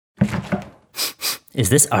Is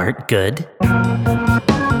this art good?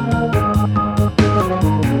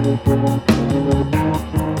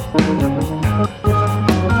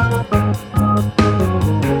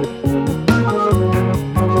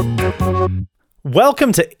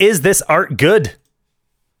 Welcome to Is This Art Good?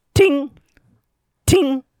 Ting,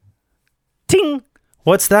 ting, ting,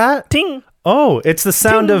 What's that? ting, Oh, it's the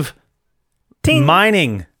sound Ting. of ting.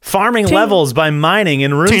 mining, farming Ting. levels by mining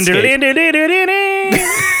in RuneScape.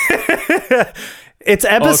 It's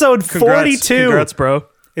episode 42. Congrats, bro.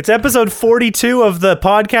 It's episode 42 of the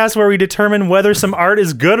podcast where we determine whether some art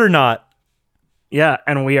is good or not. Yeah,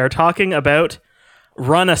 and we are talking about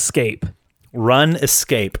Run Escape. Run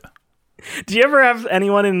Escape. Do you ever have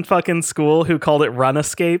anyone in fucking school who called it Run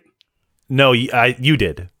Escape? No, you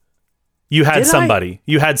did. You had Did I? somebody.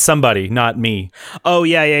 You had somebody, not me. Oh,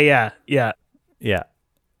 yeah. Yeah.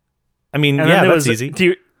 I mean, And yeah, then there that's was, easy.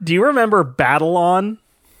 Do you remember Battle On?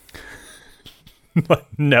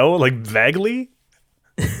 No, like vaguely?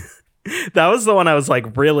 That was the one I was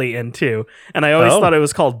like really into. And I always Oh. thought it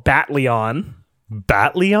was called Batleon.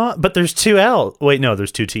 Batleon? But there's two L. Wait, no,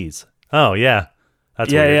 there's two T's. Oh, yeah.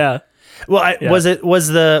 That's weird. Yeah. Well, Yeah. was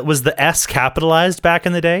the S capitalized back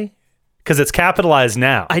in the day? Because it's capitalized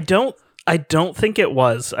now. I don't think it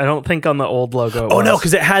was. I don't think on the old logo it Oh was. no,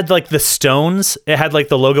 because it had like the stones. It had like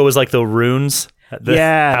the logo was like the runes.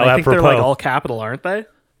 Yeah, how I think they're apropos. like all capital, aren't they?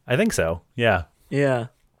 I think so. Yeah. Yeah,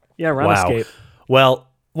 Run Wow. Escape.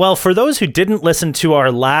 Well, for those who didn't listen to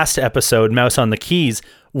our last episode, Mouse on the Keys,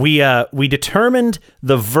 we determined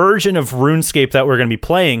the version of RuneScape that we're going to be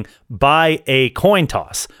playing by a coin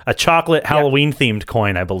toss, a chocolate Halloween themed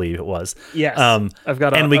coin, I believe it was. Yes, I've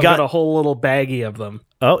got a whole little baggie of them.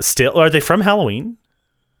 Oh, still are they from Halloween?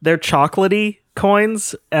 They're chocolatey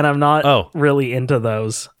coins, and I'm not really into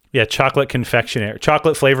those. Yeah, chocolate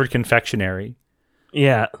flavored confectionery.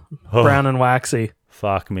 Yeah, Oh. brown and waxy.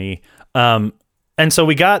 Fuck me. And so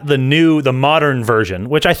we got the modern version,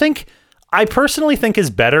 which I personally think is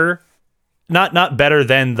better. Not better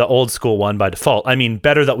than the old school one by default. I mean,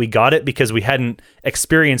 better that we got it because we hadn't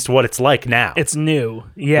experienced what it's like now. It's new.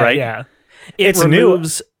 Yeah, Right? yeah. It's It new.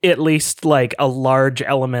 removes at least like a large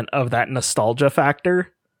element of that nostalgia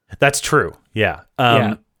factor. That's true. Yeah.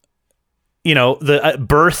 Yeah. You know, the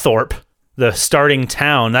Burthorpe, the starting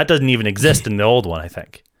town, that doesn't even exist in the old one, I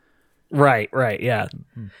think. Right, yeah.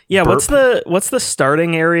 Yeah, what's the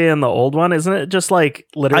starting area in the old one? Isn't it just like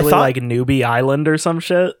literally like Newbie Island or some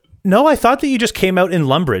shit? No, I thought that you just came out in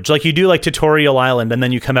Lumbridge. Like you do like Tutorial Island and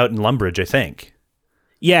then you come out in Lumbridge, I think.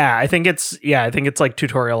 Yeah, I think it's like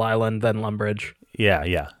Tutorial Island then Lumbridge. Yeah.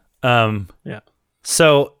 Yeah.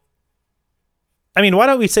 So, I mean, why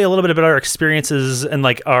don't we say a little bit about our experiences and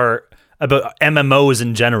like about MMOs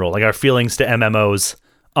in general, like our feelings to MMOs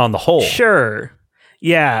on the whole? Sure.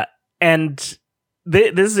 Yeah, and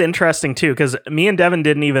this is interesting too because me and Devin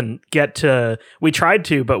didn't even get to. We tried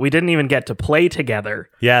to, but we didn't even get to play together.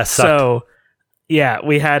 Yeah. So, yeah,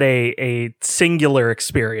 we had a singular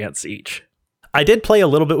experience each. I did play a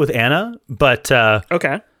little bit with Anna, but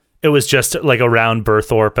Okay. it was just like around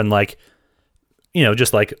Burthorpe and like, you know,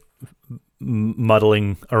 just like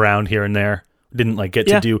muddling around here and there. Didn't like get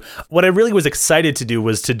to do what I really was excited to do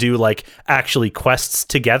was to do like actually quests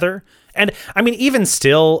together. And I mean, even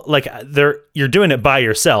still, like you're doing it by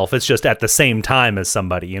yourself. It's just at the same time as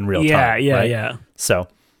somebody in real time. Yeah. Right? Yeah. So,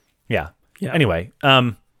 yeah. Yeah. Anyway,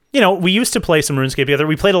 you know, we used to play some RuneScape together.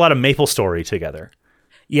 We played a lot of MapleStory together.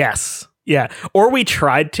 Yes. Yeah. Or we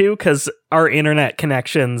tried to because our internet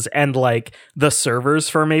connections and like the servers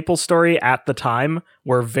for MapleStory at the time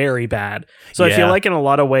were very bad. So I Yeah. feel like in a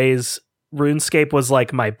lot of ways, RuneScape was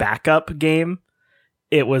like my backup game.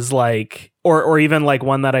 It was like, or even like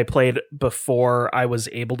one that I played before I was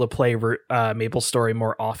able to play MapleStory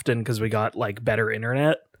more often because we got like better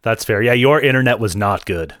internet. That's fair. Yeah, your internet was not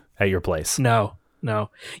good at your place. No.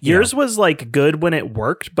 Yours was like good when it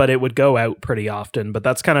worked, but it would go out pretty often. But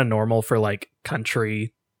that's kind of normal for like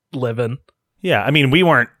country living. Yeah, I mean, we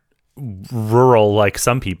weren't rural like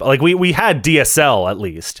some people. Like we had DSL at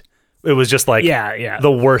least. It was just like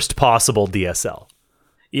the worst possible DSL.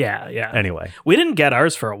 Yeah. Anyway, we didn't get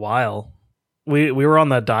ours for a while. We were on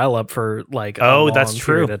the dial up for like a long that's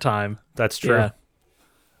true. period of time. That's true. Yeah.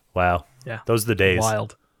 Wow. Yeah. Those are the days.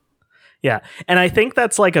 Wild. Yeah. And I think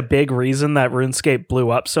that's like a big reason that RuneScape blew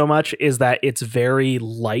up so much is that it's very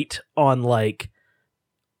light on like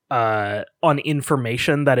on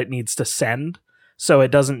information that it needs to send. So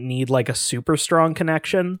it doesn't need like a super strong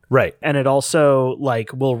connection. Right. And it also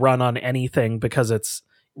like will run on anything because it's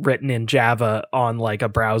written in Java on like a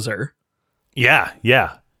browser. Yeah.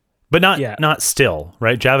 But not still,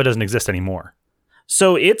 right? Java doesn't exist anymore.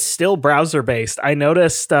 So it's still browser based. I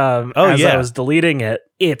noticed I was deleting it,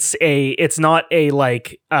 it's not a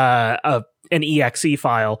like an exe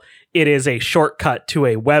file. It is a shortcut to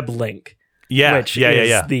a web link. Yeah, which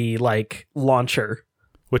is the like launcher,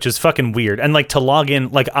 which is fucking weird. And like to log in,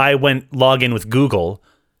 like I went log in with Google,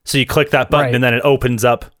 so you click that button and then it opens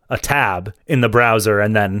up a tab in the browser,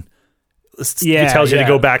 and then it tells you to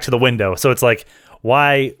go back to the window. So it's like,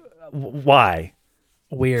 why?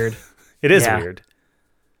 Weird. It is weird.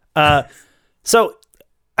 So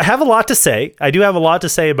I have a lot to say. I do have a lot to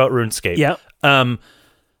say about RuneScape. Yep.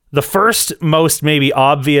 The first most maybe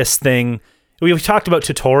obvious thing, we've talked about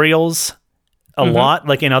tutorials a lot,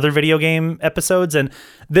 like in other video game episodes, and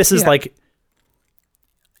this is like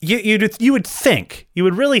you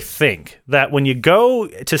would really think that when you go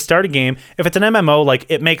to start a game, if it's an MMO, like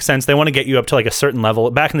it makes sense. They want to get you up to like a certain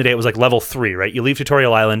level. Back in the day, it was like level 3, right? You leave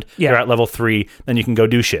Tutorial Island, you're at level 3, then you can go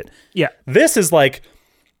do shit. Yeah. This is like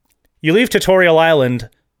you leave Tutorial Island,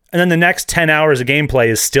 and then the next 10 hours of gameplay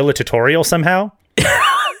is still a tutorial somehow.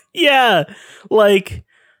 Yeah, like,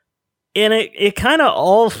 and it kind of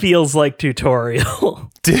all feels like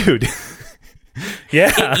tutorial. Dude.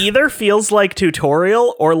 Yeah. It either feels like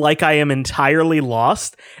tutorial or like I am entirely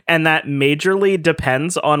lost, and that majorly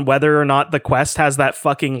depends on whether or not the quest has that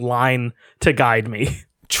fucking line to guide me.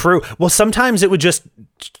 True. Well, sometimes it would just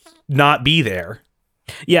not be there.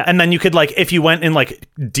 Yeah. And then you could, like, if you went and, like,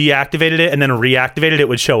 deactivated it and then reactivated it,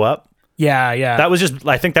 would show up. Yeah.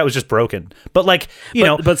 I think that was just broken. But, like, you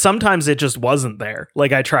know. But sometimes it just wasn't there.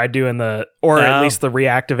 Like, I tried doing at least the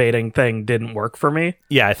reactivating thing didn't work for me.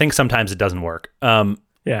 Yeah, I think sometimes it doesn't work.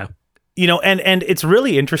 Yeah. You know, and it's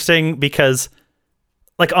really interesting because,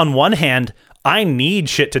 like, on one hand, I need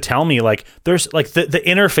shit to tell me, like, there's, like, the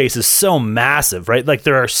interface is so massive, right? Like,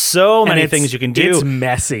 there are so many things you can do.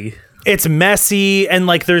 It's messy, and,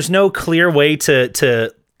 like, there's no clear way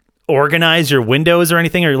to organize your windows or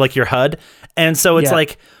anything, or like your HUD. And so it's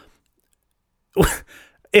like,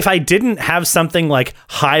 if I didn't have something like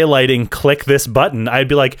highlighting click this button, I'd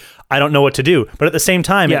be like, I don't know what to do. But at the same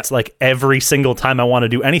time, it's like every single time I want to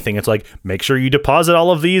do anything, it's like, make sure you deposit all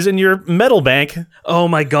of these in your metal bank. Oh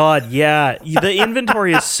my God. Yeah. The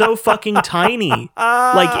inventory is so fucking tiny.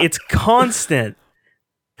 Like, it's constant.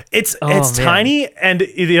 It's tiny. And,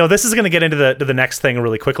 you know, this is going to get into the next thing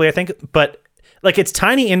really quickly, I think. But, like, it's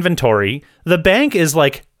tiny inventory. The bank is,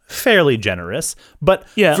 like, fairly generous, but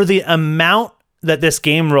for the amount that this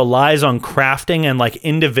game relies on crafting and, like,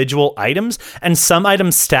 individual items, and some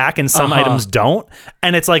items stack and some items don't,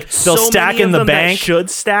 and it's like they'll stack in the bank. That should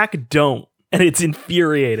stack don't, and it's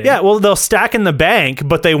infuriating. Yeah, well, they'll stack in the bank,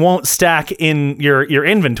 but they won't stack in your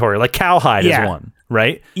inventory. Like cowhide is one,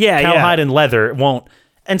 right? Yeah, cowhide and leather won't.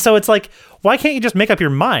 And so it's like, why can't you just make up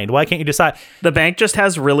your mind? Why can't you decide? The bank just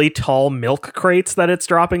has really tall milk crates that it's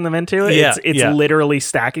dropping them into. It's literally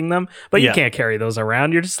stacking them, but you can't carry those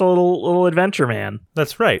around. You're just a little adventure man.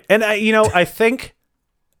 That's right. And I think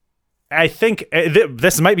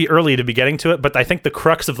this might be early to be getting to it, but I think the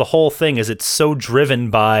crux of the whole thing is it's so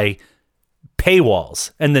driven by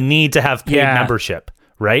paywalls and the need to have paid membership,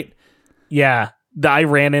 right? Yeah. I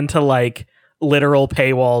ran into like literal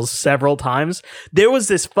paywalls several times. There was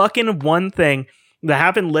this fucking one thing that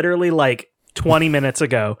happened literally like 20 minutes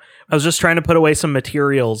ago. I was just trying to put away some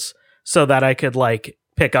materials so that I could like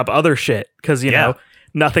pick up other shit because, you know,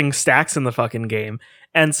 nothing stacks in the fucking game.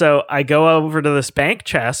 And so I go over to this bank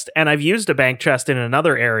chest, and I've used a bank chest in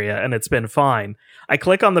another area and it's been fine. I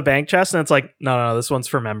click on the bank chest and it's like, no, this one's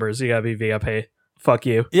for members. You gotta be VIP. Fuck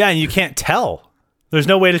you. Yeah, and you can't tell. There's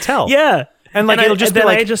no way to tell. Yeah. And like it'll just be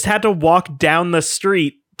like, I just had to walk down the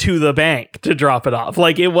street to the bank to drop it off.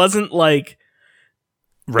 Like, it wasn't like,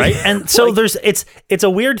 right. And so like, it's a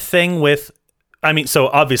weird thing with, I mean, so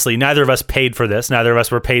obviously neither of us paid for this. Neither of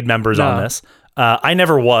us were paid members on this. I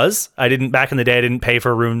never was. I didn't back in the day. I didn't pay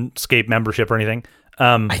for RuneScape membership or anything.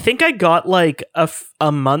 I think I got like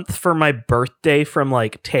a month for my birthday from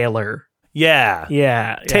like Taylor.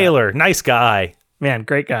 Yeah. Taylor, nice guy. Man,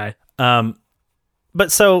 great guy. But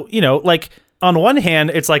so, you know, like on one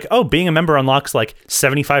hand, it's like, oh, being a member unlocks like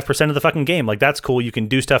 75% of the fucking game. Like, that's cool. You can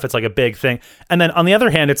do stuff. It's like a big thing. And then on the other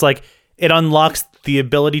hand, it's like it unlocks the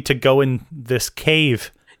ability to go in this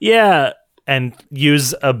cave. Yeah. And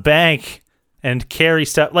use a bank and carry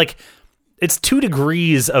stuff. Like, it's 2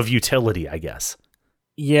 degrees of utility, I guess.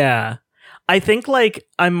 Yeah. I think like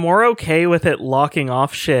I'm more okay with it locking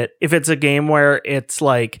off shit if it's a game where it's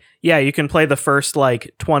like, yeah, you can play the first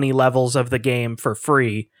like 20 levels of the game for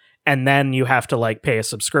free, and then you have to like pay a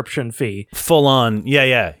subscription fee. Full on.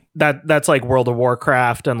 Yeah. That's like World of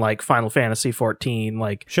Warcraft and like Final Fantasy 14.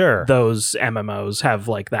 Like, sure, those MMOs have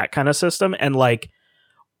like that kind of system. And like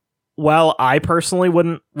while I personally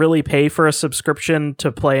wouldn't really pay for a subscription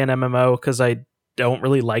to play an MMO because I don't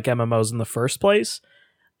really like MMOs in the first place,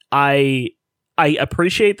 I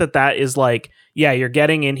appreciate that is like, yeah, you're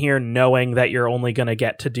getting in here knowing that you're only going to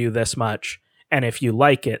get to do this much. And if you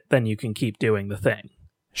like it, then you can keep doing the thing.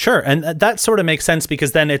 Sure. And that sort of makes sense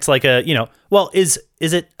because then it's like is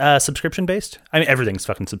it subscription based? I mean, everything's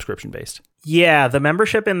fucking subscription based. Yeah, the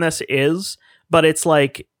membership in this is, but it's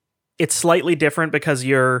like, it's slightly different because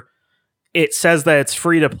it says that it's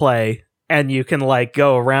free to play and you can like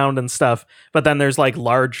go around and stuff, but then there's like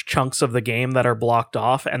large chunks of the game that are blocked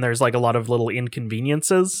off and there's like a lot of little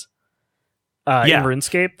inconveniences in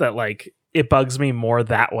RuneScape that like it bugs me more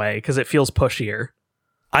that way because it feels pushier.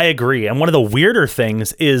 I agree. And one of the weirder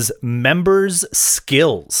things is members'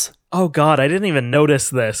 skills. Oh God, I didn't even notice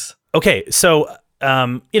this. Okay, so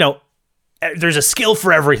there's a skill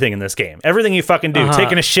for everything in this game. Everything you fucking do.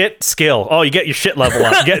 Taking a shit, skill. Oh, you get your shit level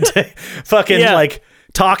up. You get to fucking like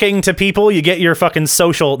talking to people, you get your fucking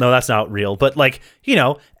social. No, that's not real. But like,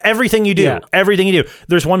 everything you do, everything you do.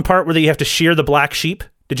 There's one part where you have to shear the black sheep.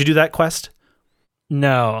 Did you do that quest?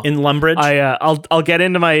 No. In Lumbridge? I'll get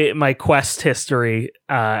into my quest history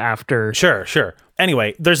after. Sure.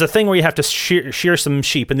 Anyway, there's a thing where you have to shear some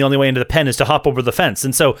sheep, and the only way into the pen is to hop over the fence.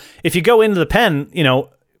 And so if you go into the pen,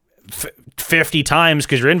 50 times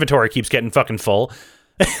because your inventory keeps getting fucking full,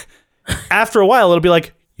 after a while it'll be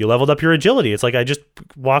like, you leveled up your agility. It's like I just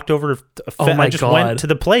walked over I just went to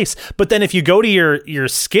the place. But then if you go to your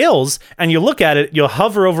skills and you look at it, you'll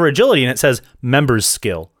hover over agility and it says members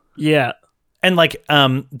skill. Yeah. And like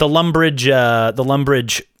the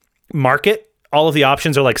Lumbridge market, all of the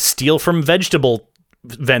options are like steal from vegetable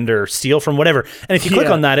vendor, steal from whatever. And if you click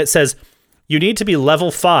on that, it says you need to be level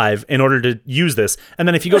 5 in order to use this. And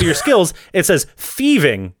then if you go to your skills, it says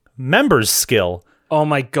thieving members skill. Oh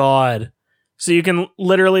my God. So you can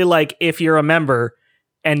literally, like, if you're a member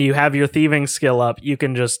and you have your thieving skill up, you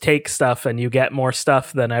can just take stuff and you get more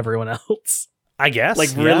stuff than everyone else. I guess. Like,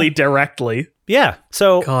 really directly. Yeah.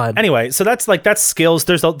 So God. Anyway, so that's skills.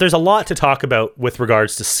 There's a lot to talk about with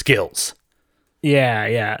regards to skills.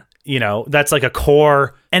 Yeah. That's like a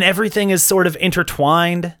core, and everything is sort of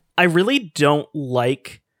intertwined. I really don't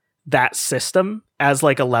like that system as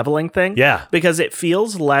like a leveling thing. Yeah. Because it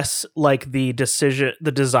feels less like the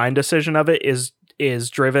design decision of it is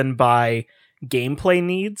driven by gameplay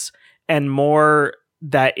needs and more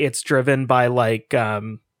that it's driven by like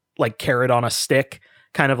carrot on a stick,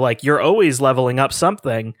 kind of like you're always leveling up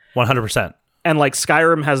something. 100%. And like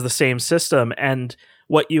Skyrim has the same system, and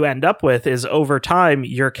what you end up with is over time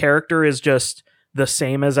your character is just the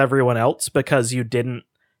same as everyone else because you didn't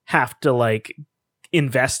have to like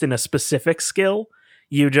invest in a specific skill.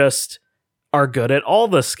 You just are good at all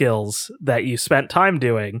the skills that you spent time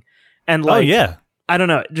doing. And like, I don't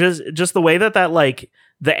know, just the way that like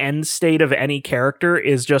the end state of any character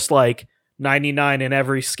is just like 99 in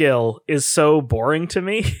every skill is so boring to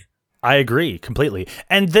me. I agree completely.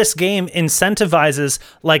 And this game incentivizes,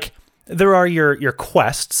 like, there are your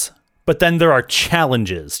quests, but then there are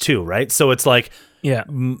challenges too, right? So it's like,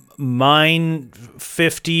 mine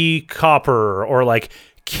 50 copper, or like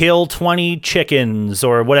kill 20 chickens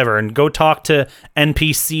or whatever, and go talk to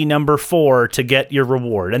NPC number 4 to get your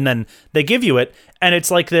reward. And then they give you it, and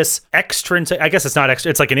it's like this extrinsic, I guess it's not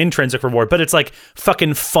extra, it's like an intrinsic reward, but it's like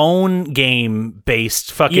fucking phone game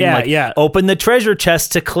based fucking open the treasure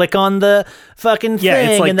chest to click on the fucking thing. Yeah,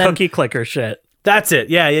 it's like and then, cookie clicker shit. That's it.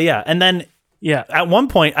 Yeah. And then at one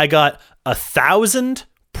point I got 1,000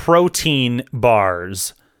 protein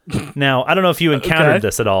bars. Now, I don't know if you encountered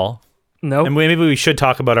this at all. No. And maybe we should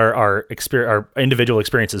talk about our individual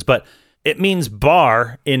experiences, but it means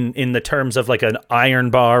bar in the terms of like an iron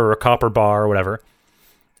bar or a copper bar or whatever.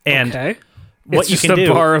 And what it's you can do,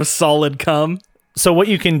 just a bar of solid cum. So what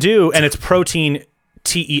you can do, and it's protein,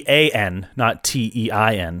 TEAN, not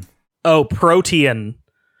TEIN. Oh, protein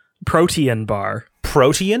bar.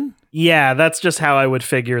 Protein? Yeah, that's just how I would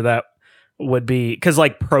figure that would be, because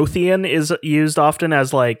like Prothean is used often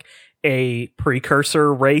as like a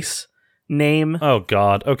precursor race name. Oh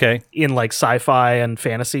God. Okay. In like sci-fi and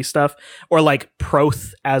fantasy stuff, or like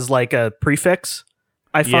Proth as like a prefix,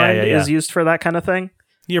 I find is used for that kind of thing.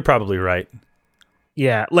 You're probably right.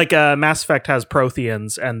 Yeah, like Mass Effect has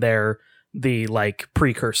Protheans, and they're the like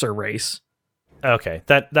precursor race. Okay,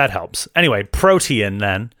 that helps. Anyway, Protean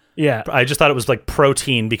then. Yeah. I just thought it was like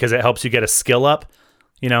protein because it helps you get a skill up,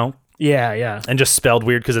 Yeah. And just spelled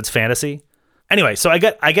weird because it's fantasy. Anyway, so I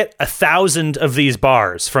get 1,000 of these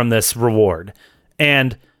bars from this reward,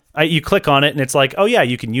 and you click on it, and it's like, oh yeah,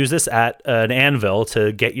 you can use this at an anvil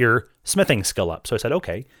to get your smithing skill up. So I said,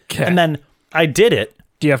 okay. And then I did it,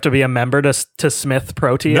 Do you have to be a member to smith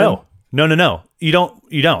protein? No. You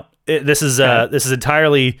don't. This is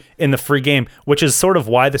entirely in the free game, which is sort of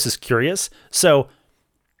why this is curious. So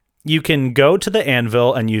you can go to the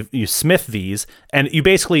anvil and you smith these, and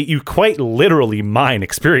you quite literally mine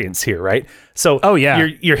experience here, right? So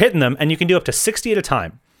you're hitting them, and you can do up to 60 at a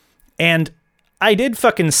time. And I did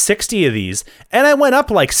fucking 60 of these, and I went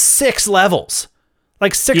up like 6 levels,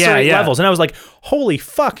 like 6 or 8 levels, and I was like, holy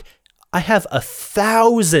fuck, I have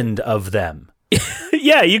 1,000 of them.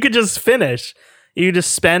 Yeah, you could just finish. You could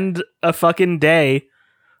just spend a fucking day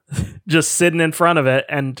just sitting in front of it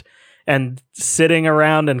and sitting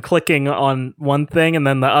around and clicking on one thing and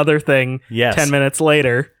then the other thing 10 minutes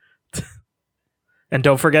later. And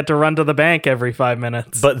don't forget to run to the bank every 5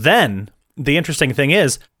 minutes. But then the interesting thing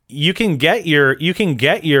is you can get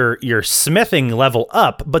your smithing level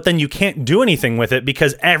up, but then you can't do anything with it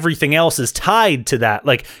because everything else is tied to that.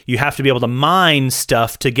 Like you have to be able to mine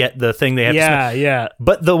stuff to get the thing they have to smith. Yeah.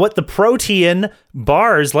 But what the protein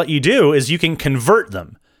bars let you do is you can convert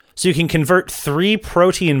them. So you can convert 3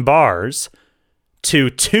 protein bars to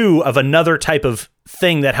 2 of another type of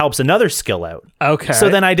thing that helps another skill out. Okay. So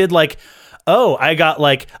then I did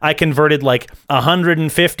I converted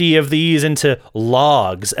 150 of these into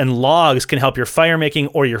logs, and logs can help your fire making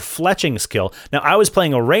or your fletching skill. Now I was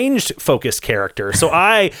playing a ranged focused character, so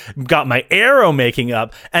I got my arrow making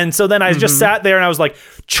up, and so then I just sat there and I was like,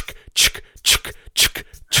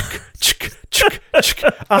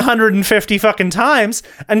 150 fucking times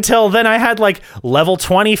until then I had like level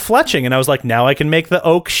 20 fletching, and I was like, now I can make the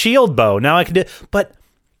oak shield bow. Now I can do,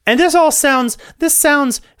 and this sounds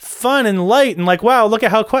fun and light and like, wow, look at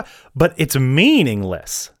how quick, but it's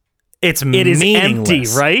meaningless. It is empty,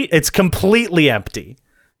 right? It's completely empty.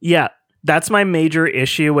 Yeah, that's my major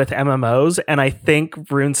issue with MMOs, and I think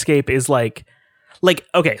RuneScape is like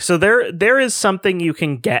okay, so there is something you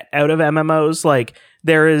can get out of MMOs. Like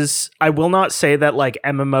there is, I will not say that like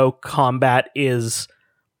MMO combat is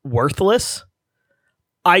worthless.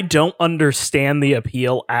 I don't understand the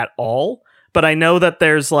appeal at all. But I know that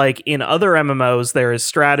there's like in other MMOs, there is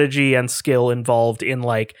strategy and skill involved in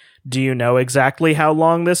like, do you know exactly how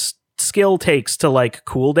long this skill takes to like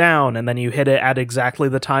cool down? And then you hit it at exactly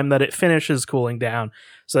the time that it finishes cooling down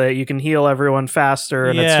so that you can heal everyone faster.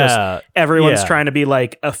 And it's just everyone's trying to be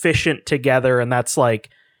like efficient together. And that's like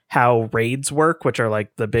how raids work, which are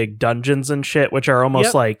like the big dungeons and shit, which are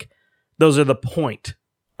almost like those are the point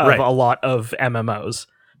of a lot of MMOs.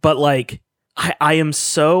 But like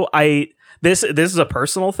This is a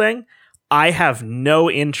personal thing. I have no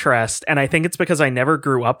interest, and I think it's because I never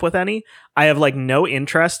grew up with any. I have like no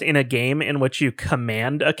interest in a game in which you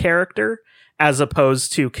command a character as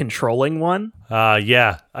opposed to controlling one.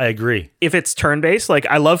 Yeah, I agree. If it's turn-based, like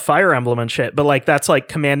I love Fire Emblem and shit, but like that's like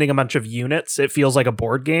commanding a bunch of units. It feels like a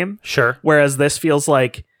board game. Sure. Whereas this feels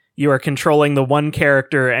like you are controlling the one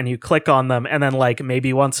character and you click on them, and then like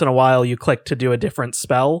maybe once in a while you click to do a different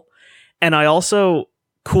spell. And I also...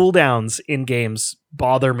 cooldowns in games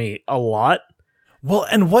bother me a lot. Well,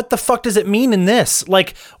 and what the fuck does it mean in this?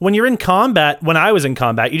 Like, when you're in combat, when I was in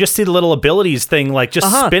combat, you just see the little abilities thing, like, just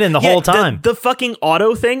spinning the whole time. The fucking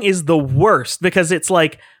auto thing is the worst, because it's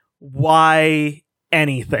like, why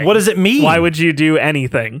anything? What does it mean? Why would you do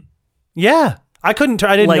anything? Yeah. I didn't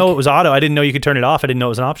know it was auto. I didn't know you could turn it off. I didn't know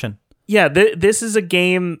it was an option. Yeah, this is a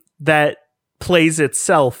game that plays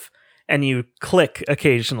itself, and you click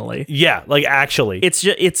occasionally. Yeah, like actually.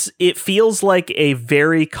 It feels like a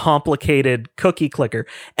very complicated cookie clicker.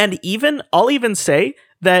 And I'll even say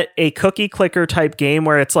that a cookie clicker type game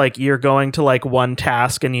where it's like you're going to like one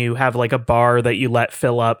task and you have like a bar that you let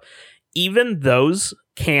fill up, even those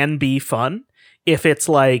can be fun if it's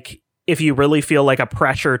like, if you really feel like a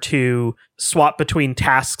pressure to swap between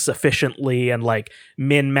tasks efficiently and like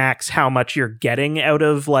min-max how much you're getting out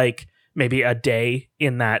of like maybe a day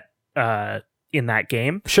in that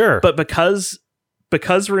game. Sure. But because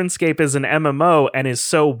RuneScape is an MMO and is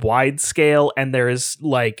so wide scale, and there's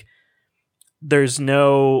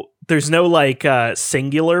no like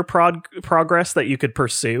singular progress that you could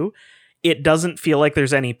pursue, it doesn't feel like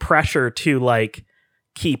there's any pressure to like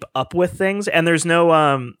keep up with things, and there's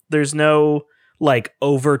no like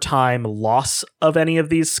overtime loss of any of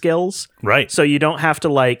these skills. Right. So you don't have to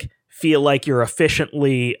like feel like you're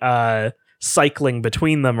efficiently cycling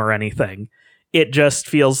between them or anything. It just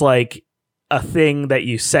feels like a thing that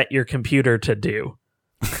you set your computer to do.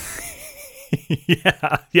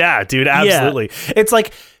 Yeah, dude, absolutely. Yeah. It's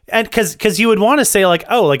like, and because you would want to say like,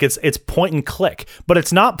 oh, like it's point and click, but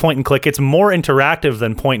it's not point and click. It's more interactive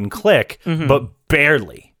than point and click, but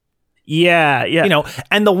barely. Yeah. You know,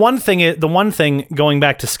 and the one thing going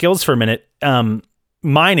back to skills for a minute,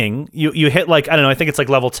 mining. You hit like, I don't know, I think it's like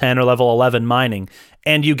level 10 or level 11 mining,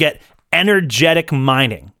 and you get energetic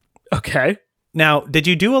mining. Okay. Now, did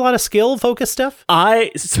you do a lot of skill focused stuff? My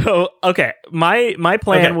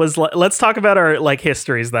plan was, let's talk about our like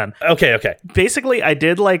histories then. Okay. Basically, I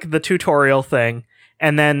did like the tutorial thing,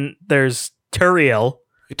 and then there's Turiel,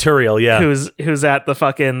 yeah. who's at the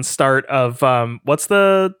fucking start of what's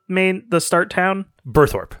the start town?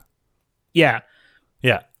 Berthorpe. Yeah.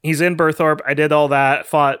 He's in Berthorpe. I did all that,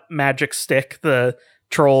 fought Magic Stick, the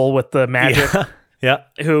troll with the magic. Yeah.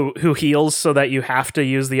 Who heals so that you have to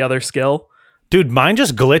use the other skill. Dude, mine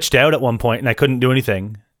just glitched out at one point and I couldn't do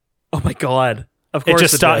anything. Oh my god. Of course it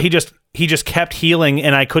just stopped. He just kept healing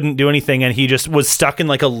and I couldn't do anything, and he just was stuck in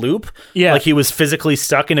like a loop. Yeah. Like he was physically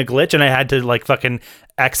stuck in a glitch, and I had to like fucking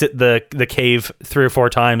exit the cave 3 or 4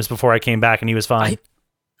 times before I came back and he was fine.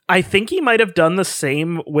 I think he might have done the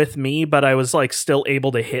same with me, but I was like still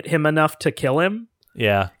able to hit him enough to kill him.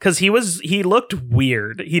 Yeah. Because he looked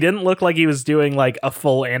weird. He didn't look like he was doing like a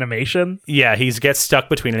full animation. Yeah, he gets stuck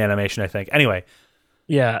between an animation, I think. Anyway.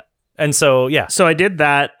 Yeah. And so, yeah. So I did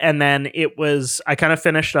that, and then I kind of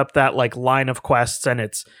finished up that like line of quests, and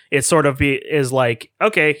it sort of is like,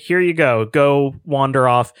 okay, here you go wander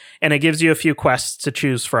off, and it gives you a few quests to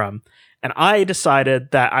choose from. And I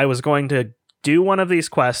decided that I was going to do one of these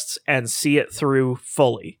quests and see it through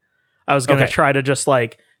fully. I was going to try to just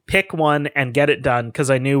like pick one and get it done, because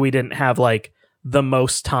I knew we didn't have like the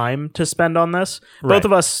most time to spend on this. Right. Both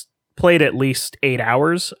of us played at least 8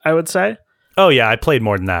 hours, I would say. Oh yeah, I played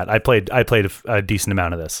more than that. I played a decent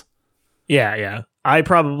amount of this. Yeah. I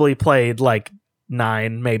probably played like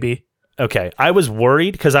 9 maybe. Okay. I was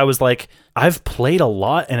worried because I was like, I've played a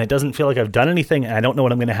lot and it doesn't feel like I've done anything, and I don't know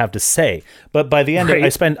what I'm going to have to say. But by the end of it,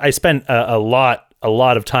 I spent a lot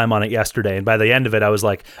of time on it yesterday, and by the end of it I was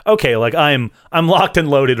like, okay, like I'm locked and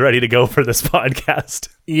loaded, ready to go for this podcast.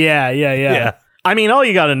 Yeah. I mean, all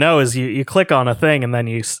you got to know is you click on a thing and then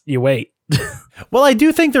you wait. Well, I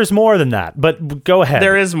do think there's more than that, but go ahead.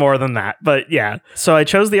 There is more than that, but yeah. So I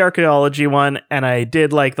chose the archaeology one, and I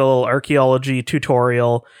did like the little archaeology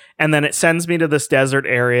tutorial, and then it sends me to this desert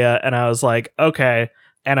area, and I was like, okay.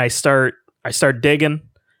 And I start digging,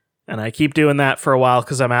 and I keep doing that for a while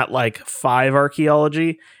because I'm at like 5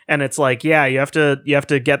 archaeology, and it's like, yeah, you have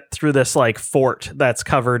to get through this like fort that's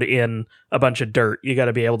covered in a bunch of dirt. You got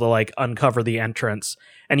to be able to like uncover the entrance,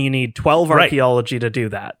 and you need 12 archaeology to do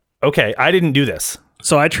that. Okay, I didn't do this.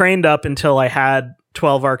 So I trained up until I had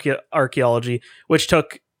 12 archaeology, which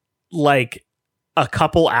took like a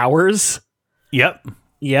couple hours. Yep.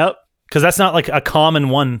 Because that's not like a common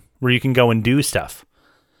one where you can go and do stuff.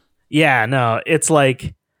 Yeah, no, it's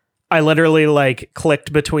like I literally like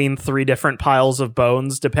clicked between 3 different piles of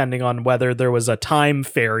bones depending on whether there was a time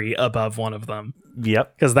fairy above one of them.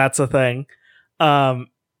 Yep. Because that's a thing.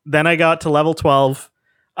 Then I got to level 12.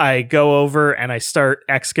 I go over and I start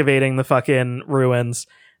excavating the fucking ruins,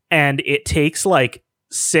 and it takes like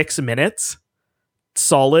 6 minutes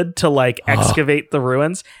solid to like excavate the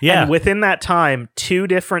ruins. Yeah. And within that time, 2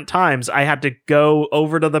 different times, I had to go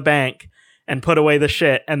over to the bank and put away the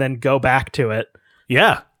shit and then go back to it.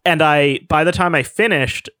 Yeah. And by the time I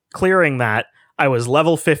finished clearing that, I was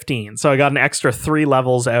level 15. So I got an extra 3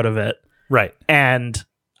 levels out of it. Right. And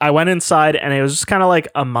I went inside, and it was just kind of like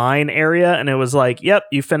a mine area, and it was like, yep,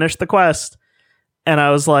 you finished the quest. And I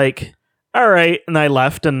was like, all right. And I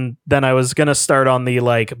left, and then I was going to start on the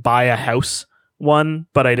like buy a house one,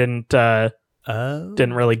 but I didn't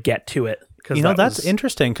really get to it. You know, that's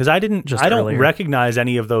interesting, because I don't recognize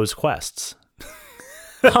any of those quests.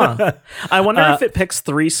 Huh. I wonder if it picks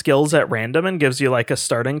 3 skills at random and gives you like a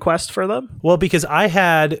starting quest for them. Well, because I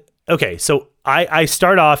had... Okay, so I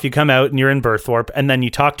start off, you come out and you're in Berthorpe, and then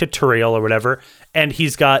you talk to Turiel or whatever, and he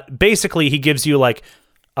gives you like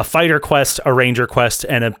a fighter quest, a ranger quest,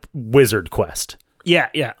 and a wizard quest.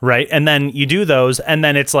 Yeah. Right? And then you do those, and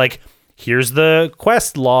then it's like, here's the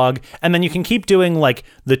quest log, and then you can keep doing like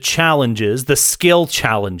the challenges, the skill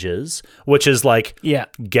challenges, which is like,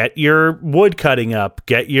 get your wood cutting up,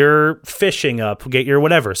 get your fishing up, get your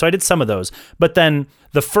whatever. So I did some of those, but then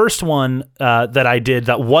the first one that I did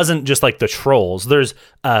that wasn't just like the trolls, there's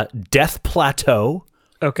Death Plateau.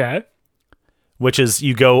 Okay. Which is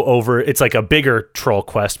you go over, it's like a bigger troll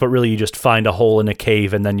quest, but really you just find a hole in a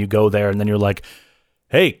cave, and then you go there, and then you're like,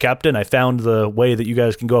 hey, Captain, I found the way that you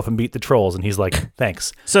guys can go up and beat the trolls. And he's like,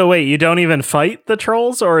 thanks. So wait, you don't even fight the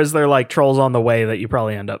trolls, or is there like trolls on the way that you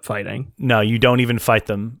probably end up fighting? No, you don't even fight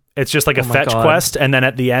them. It's just like a fetch quest, and then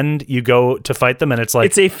at the end, you go to fight them, and it's like...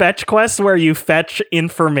 It's a fetch quest where you fetch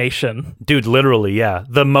information. Dude, literally, yeah.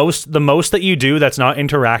 The most that you do that's not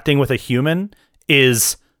interacting with a human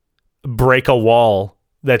is break a wall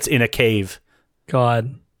that's in a cave.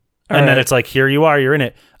 God. And then it's like, here you are, you're in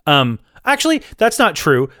it. Actually, that's not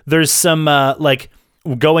true. There's some like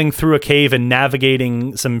going through a cave and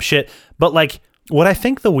navigating some shit. But like, what I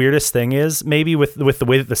think the weirdest thing is, maybe with the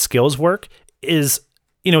way that the skills work, is,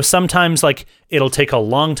 you know, sometimes like it'll take a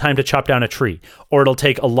long time to chop down a tree, or it'll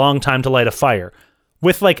take a long time to light a fire.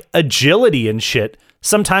 With like agility and shit,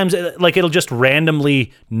 sometimes like it'll just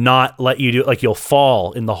randomly not let you do, like you'll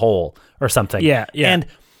fall in the hole or something. Yeah. And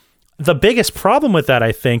the biggest problem with that,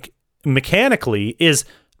 I think, mechanically, is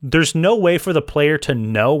there's no way for the player to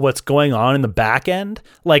know what's going on in the back end.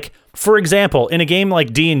 Like, for example, in a game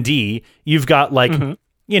like D&D, you've got like,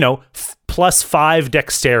 you know, +5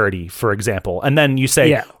 dexterity, for example. And then you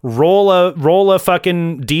say, roll a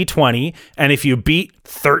fucking D20. And if you beat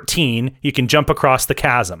 13, you can jump across the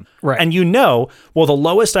chasm. Right. And you know, well, the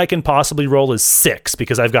lowest I can possibly roll is 6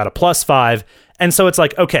 because I've got a +5. And so it's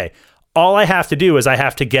like, okay, all I have to do is I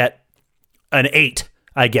have to get an 8,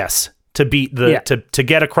 I guess, to beat the to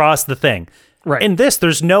get across the thing. Right. In this,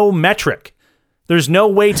 there's no metric. There's no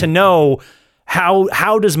way to know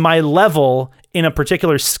how does my level in a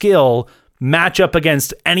particular skill match up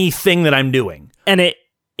against anything that I'm doing. And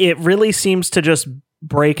it really seems to just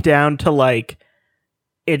break down to like,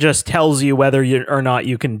 it just tells you whether you or not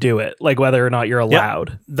you can do it, like whether or not you're allowed.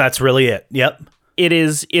 Yep. That's really it. Yep. It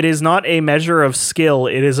is not a measure of skill.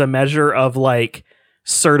 It is a measure of like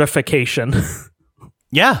certification.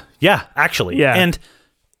 Yeah, actually. Yeah. And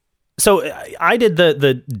so I did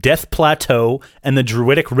the Death Plateau and the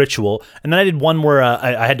Druidic Ritual, and then I did one where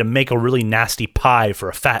I had to make a really nasty pie for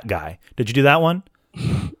a fat guy. Did you do that one?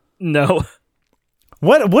 No.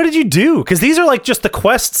 What did you do? Because these are like just the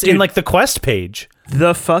quests in like the quest page.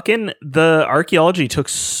 The archaeology took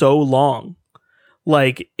so long.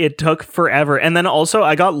 Like, it took forever. And then also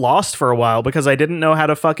I got lost for a while because I didn't know how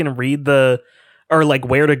to fucking read or like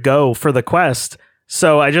where to go for the quest.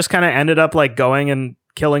 So I just kind of ended up like going and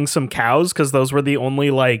killing some cows because those were the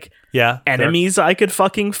only like enemies I could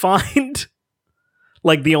fucking find.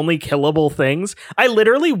 Like the only killable things. I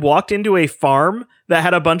literally walked into a farm that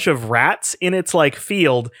had a bunch of rats in its like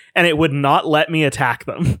field, and it would not let me attack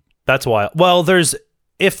them. That's wild. Well, there's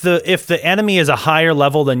if the enemy is a higher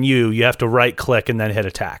level than you have to right click and then hit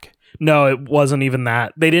attack. No, it wasn't even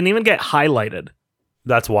that. They didn't even get highlighted.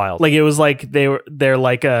 That's wild. Like, it was like they're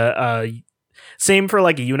like a same for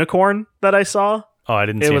like a unicorn that I saw. Oh, I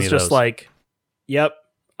didn't see it any was of just those. like, yep,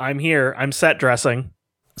 I'm here. I'm set dressing.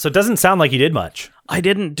 So it doesn't sound like you did much. I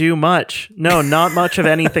didn't do much. No, not much of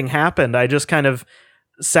anything happened. I just kind of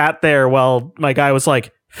sat there while my guy was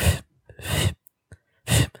like,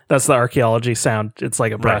 that's the archaeology sound. It's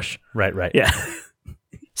like a brush. Right. Yeah.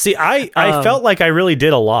 See, I felt like I really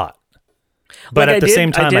did a lot. But like at the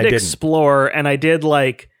same time, I didn't. Explore, and I did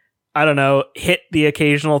like, I don't know, hit the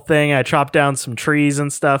occasional thing. I chopped down some trees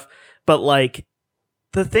and stuff. But like,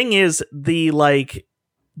 the thing is,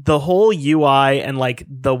 the whole UI and like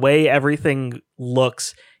the way everything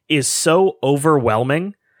looks is so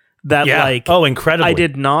overwhelming that like, oh, incredibly. I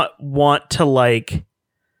did not want to like,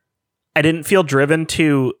 I didn't feel driven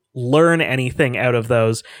to learn anything out of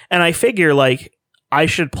those. And I figure like I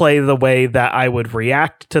should play the way that I would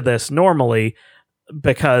react to this normally,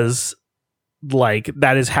 because like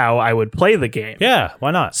that is how I would play the game. Yeah,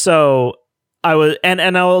 why not? So I was, and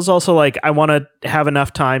I was also like, I want to have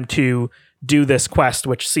enough time to do this quest,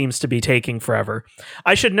 which seems to be taking forever.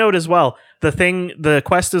 I should note as well, the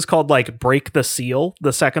quest is called like Break the Seal,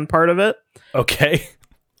 the second part of it. Okay.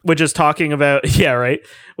 Which is talking about,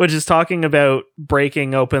 which is talking about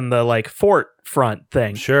breaking open the like fort front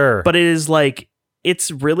thing. Sure. But it is like, it's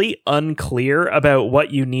really unclear about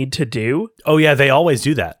what you need to do. Oh yeah, they always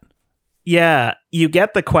do that. Yeah, you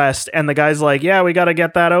get the quest and the guy's like, yeah, we got to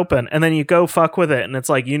get that open. And then you go fuck with it and it's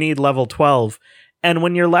like, you need level 12. And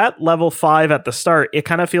when you're at level 5 at the start, it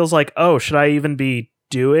kind of feels like, oh, should I even be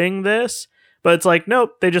doing this? But it's like,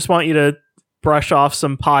 nope, they just want you to brush off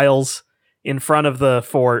some piles in front of the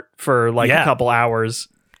fort for like a couple hours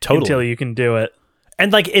until you can do it.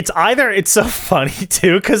 And like, it's so funny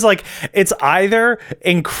too, because like, it's either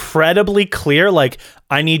incredibly clear, like,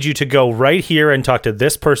 I need you to go right here and talk to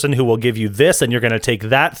this person who will give you this, and you're going to take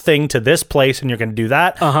that thing to this place, and you're going to do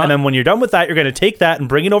that. And then when you're done with that, you're going to take that and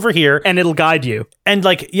bring it over here. And it'll guide you. And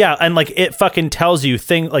like, yeah, and like, it fucking tells you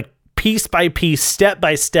like piece by piece, step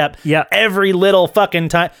by step, every little fucking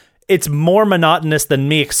time. It's more monotonous than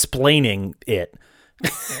me explaining it.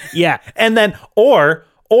 Yeah. And then, or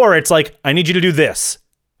it's like, I need you to do this.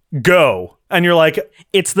 Go. And you're like,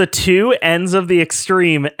 it's the two ends of the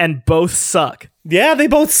extreme and both suck. Yeah, they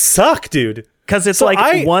both suck, dude. Because it's So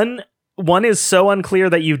like one one is so unclear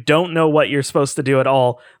that you don't know what you're supposed to do at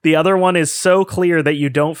all. The other one is so clear that you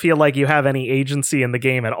don't feel like you have any agency in the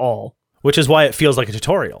game at all. Which is why it feels like a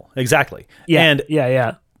tutorial. Exactly. Yeah. And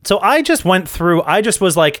yeah. so I just went through, I just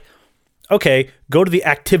was like, okay, go to the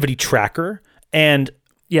activity tracker, and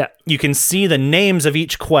Yeah. you can see the names of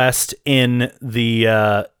each quest in the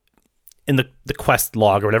quest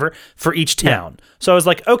log or whatever for each town. So I was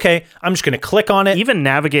like, okay, I'm just going to click on it. Even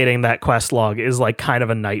navigating that quest log is like kind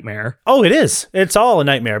of a nightmare. Oh, it is. It's all a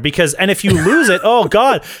nightmare because, and if you lose it, oh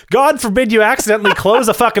God forbid you accidentally close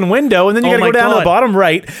a fucking window and then you Oh got to my go down to the God. bottom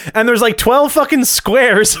right and there's like 12 fucking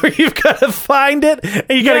squares where you've got to find it and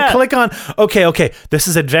you got to Yeah. click on, okay, this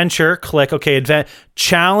is adventure, click, okay,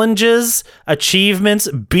 challenges, achievements,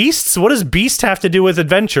 beasts. What does beast have to do with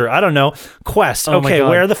adventure? I don't know. Quest. Oh my Okay, God.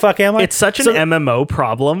 where the fuck am I? It's such an MMO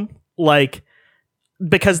problem, like,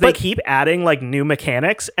 because they keep adding like new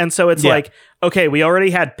mechanics, and so it's Yeah. like, okay, we already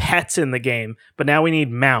had pets in the game, but now we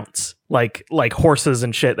need mounts, like horses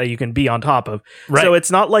and shit that you can be on top of. Right. So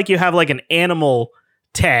it's not like you have like an animal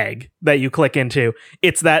tag that you click into.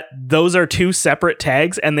 It's that those are two separate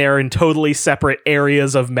tags, and they are in totally separate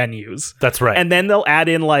areas of menus. That's right. And then they'll add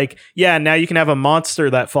in like, yeah, now you can have a monster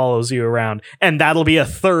that follows you around, and that'll be a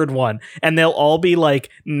third one. And they'll all be like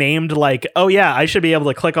named like, oh yeah, I should be able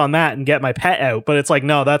to click on that and get my pet out. But it's like,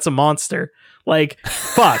 no, that's a monster. Like,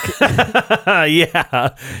 fuck. yeah.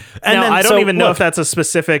 And Now, then, I don't so, even know look, if that's a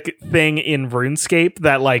specific thing in RuneScape,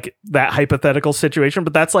 that like that hypothetical situation,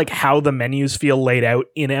 but that's like how the menus feel laid out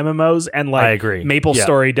in MMOs. And like, I agree. Maple Yeah.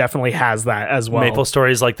 Story definitely has that as well. Maple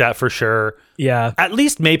Stories like that for sure. Yeah. At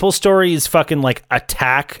least Maple Story's fucking like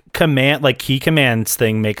attack command, like key commands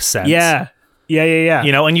thing makes sense. Yeah.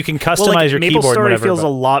 You know, and you can customize Well, like, your Maple keyboard and Story whatever. feels but a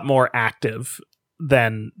lot more active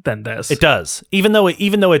than this. it does. Even though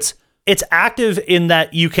it's active in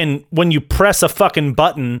that you can, when you press a fucking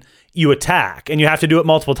button, you attack and you have to do it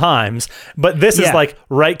multiple times. But this is Yeah. like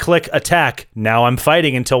right click attack. Now I'm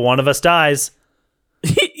fighting until one of us dies.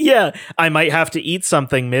 Yeah, I might have to eat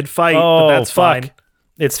something mid-fight, Oh, but that's fuck. fine.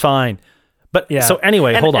 It's fine. But Yeah. so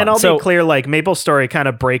anyway, hold on. And I'll so be clear, like, Maple Story kind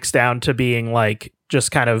of breaks down to being like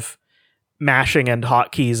just kind of mashing and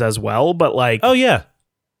hotkeys as well. But like, oh yeah.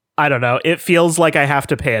 I don't know. It feels like I have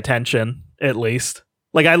to pay attention at least.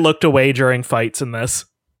 Like, I looked away during fights in this.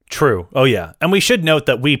 True. Oh yeah. And we should note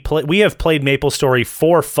that we have played Maple Story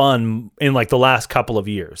for fun in like the last couple of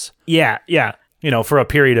years. Yeah, yeah. You know, for a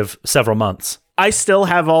period of several months. I still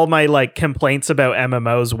have all my like complaints about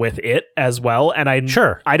MMOs with it as well, and I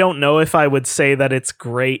don't know if I would say that it's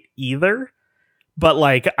great either, but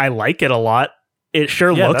like I like it a lot. It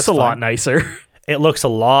sure Yeah, looks that's a lot fine. nicer. It looks a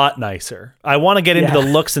lot nicer. I want to get into the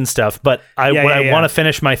looks and stuff, but I want to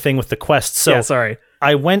finish my thing with the quests. So yeah, sorry.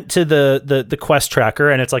 I went to the quest tracker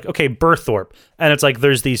and it's like, okay, Burthorpe. And it's like,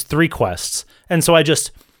 there's these 3 quests. And so I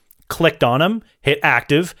just clicked on them, hit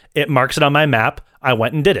active, it marks it on my map. I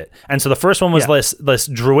went and did it. And so the first one was this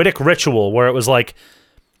druidic ritual where it was like,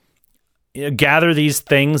 gather these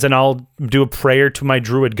things and I'll do a prayer to my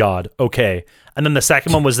druid god. Okay. And then the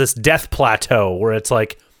second one was this death plateau where it's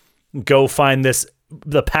like, go find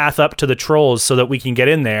the path up to the trolls so that we can get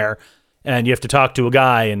in there. And you have to talk to a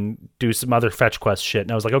guy and do some other fetch quest shit.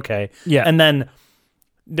 And I was like, okay. Yeah. And then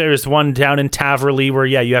there's one down in Taverley where,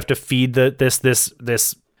 you have to feed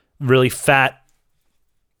this really fat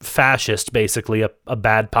fascist, basically a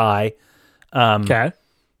bad pie. Okay.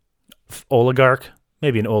 Oligarch,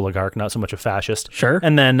 maybe an oligarch, not so much a fascist. Sure.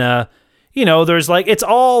 And then, there's like, it's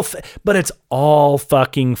all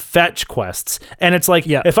fucking fetch quests. And it's like,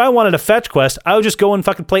 if I wanted a fetch quest, I would just go and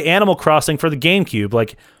fucking play Animal Crossing for the GameCube.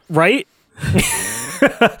 Like, Right?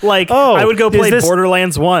 Like, Oh, I would go is play this-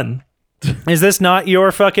 Borderlands 1. is this not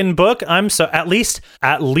your fucking book? I'm so, at least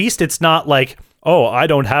it's not like, oh, I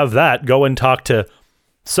don't have that. Go and talk to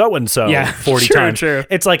so-and-so Yeah, 40 true, times. true.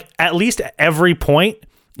 It's like, at least at every point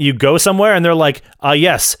you go somewhere and they're like,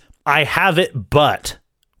 yes, I have it, but,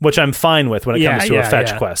 which I'm fine with when it comes to a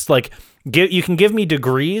fetch quest. Like, you can give me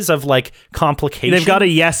degrees of like complication. They've got a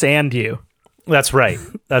yes and you. That's right.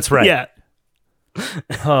 That's right. Yeah.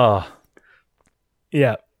 Oh,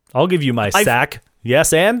 Yeah. I'll give you my sack.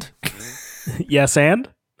 Yes, and? Yes and?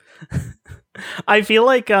 I feel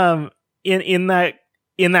like in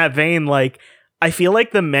that vein, like, I feel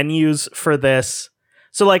like the menus for this,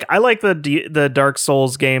 so like I like the Dark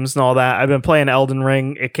Souls games and all that. I've been playing Elden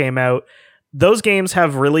Ring. It came out. Those games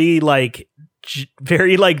have really like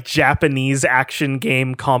very like Japanese action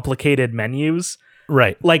game complicated menus.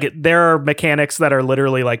 Right. Like, there are mechanics that are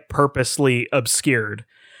literally like purposely obscured.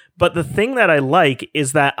 But the thing that I like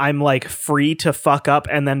is that I'm like free to fuck up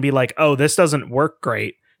and then be like, oh, this doesn't work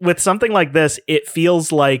great. with something like this, it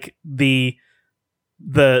feels like the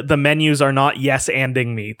menus are not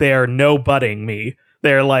yes-anding me. They are no-butting me.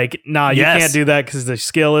 They're like, nah, you can't do that because the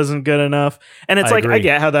skill isn't good enough. And it's I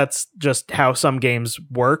get how that's just how some games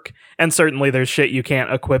work. And certainly there's shit you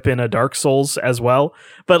can't equip in a Dark Souls as well.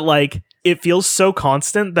 But like, it feels so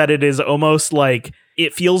constant that it is almost like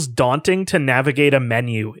it feels daunting to navigate a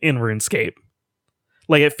menu in RuneScape.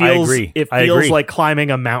 Like it feels like climbing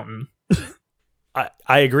a mountain.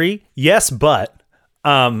 I agree. Yes, but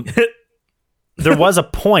there was a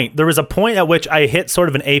point at which I hit sort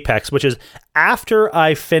of an apex, which is after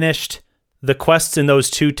I finished the quests in those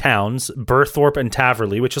two towns, Burthorpe and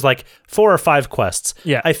Taverley, which is like 4 or 5 quests.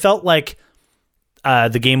 Yeah. I felt like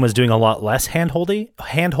the game was doing a lot less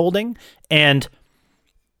hand-holding. And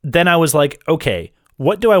then I was like, okay,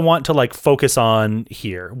 what do I want to like focus on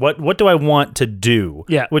here? What do I want to do?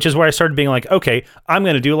 Yeah. Which is where I started being like, okay, I'm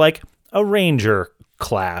going to do like a ranger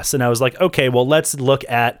class. And I was like, okay, well, let's look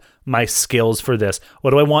at my skills for this.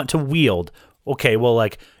 What do I want to wield? Okay, well,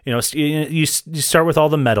 like, you start with all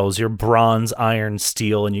the metals, your bronze, iron,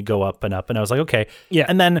 steel, and you go up and up. And I was like, okay. Yeah.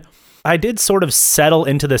 And then I did sort of settle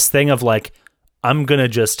into this thing of like, I'm going to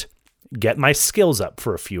just get my skills up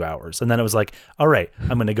for a few hours. And then it was like, all right,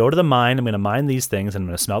 I'm going to go to the mine. I'm going to mine these things. And I'm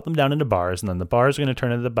going to smelt them down into bars. And then the bars are going to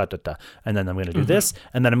turn into the batata. And then I'm going to do this.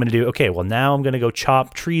 And then I'm going to do, okay, well, now I'm going to go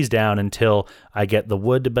chop trees down until I get the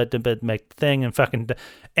wood to make the thing and fucking...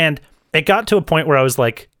 And it got to a point where I was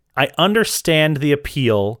like, I understand the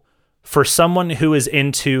appeal for someone who is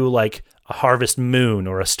into like a Harvest Moon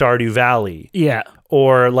or a Stardew Valley. Yeah.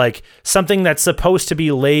 Or like something that's supposed to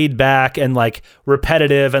be laid back and like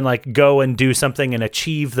repetitive and like go and do something and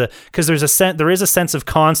achieve because there is a sense of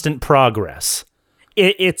constant progress.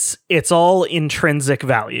 It's all intrinsic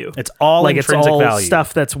value. It's all like intrinsic it's all value.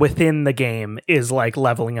 Stuff that's within the game is like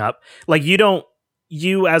leveling up. Like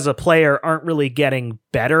you as a player aren't really getting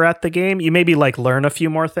better at the game. You maybe like learn a few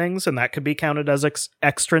more things and that could be counted as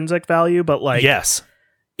extrinsic value, but like yes,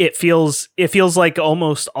 it feels like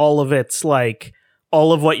almost all of it's like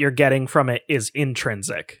all of what you're getting from it is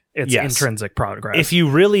intrinsic. It's intrinsic progress. If you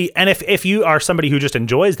really, and if you are somebody who just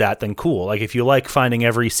enjoys that, then cool. Like if you like finding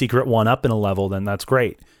every secret one up in a level, then that's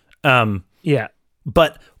great. Yeah.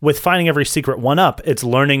 But with finding every secret one up, it's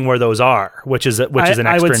learning where those are, which is an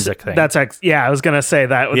extrinsic thing. I was going to say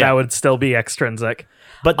that would still be extrinsic.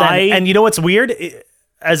 But then, and you know what's weird?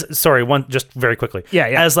 Just very quickly. Yeah.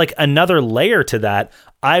 As like another layer to that,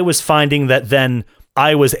 I was finding that then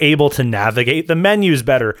I was able to navigate the menus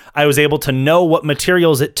better. I was able to know what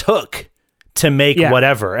materials it took to make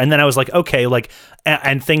whatever. And then I was like, okay, like,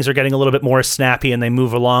 and things are getting a little bit more snappy and they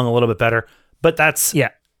move along a little bit better. But that's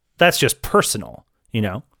just personal,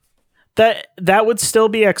 That would still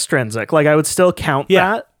be extrinsic. Like I would still count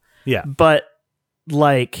that. Yeah. But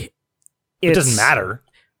like it doesn't matter.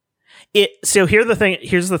 So here's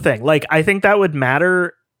the thing. Like I think that would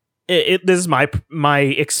matter. This is my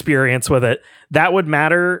experience with it. That would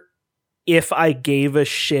matter if I gave a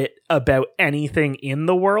shit about anything in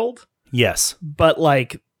the world. Yes. But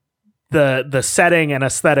like the setting and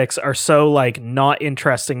aesthetics are so like not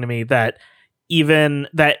interesting to me that even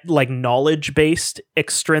that like knowledge-based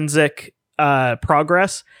extrinsic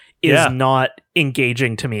progress is not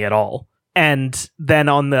engaging to me at all. And then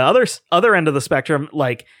on the other end of the spectrum,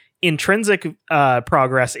 like intrinsic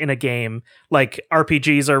progress in a game, like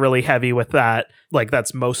RPGs are really heavy with that. Like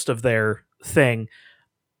that's most of their thing.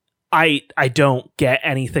 I don't get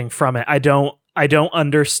anything from it. I don't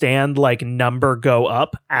understand like number go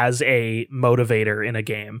up as a motivator in a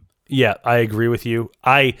game. Yeah, I agree with you.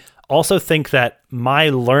 I also think that my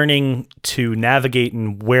learning to navigate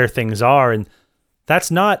and where things are, and that's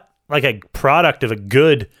not like a product of a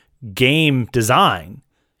good game design.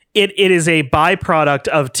 It is a byproduct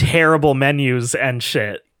of terrible menus and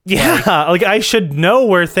shit. Yeah, like I should know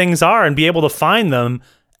where things are and be able to find them.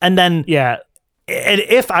 And then, and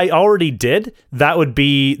if I already did, that would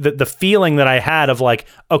be the feeling that I had of like,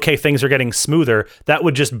 okay, things are getting smoother. That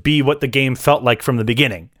would just be what the game felt like from the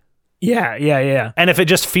beginning. Yeah. And if it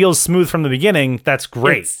just feels smooth from the beginning, that's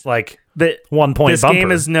great. It's, like the 1 point this bumper.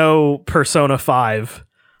 Game is no Persona 5.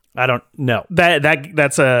 I don't know.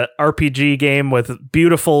 That's a RPG game with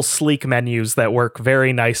beautiful, sleek menus that work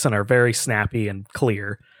very nice and are very snappy and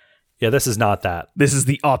clear. Yeah, this is not that. This is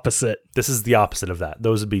the opposite. This is the opposite of that.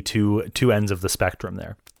 Those would be two ends of the spectrum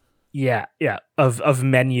there. Yeah. Of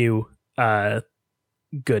menu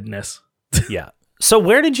goodness. Yeah. So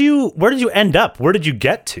where did you end up? Where did you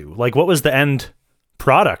get to? Like, what was the end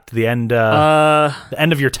product? The end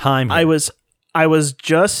of your time here? I was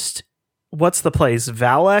just, what's the place?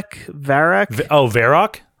 Varrock?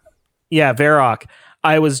 Varrock? Yeah, Varrock.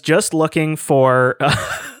 I was just looking for.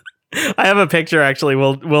 I have a picture actually.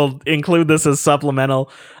 We'll include this as supplemental.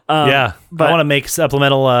 But but I want to make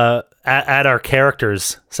supplemental add our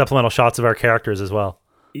characters, supplemental shots of our characters as well.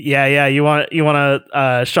 yeah. You want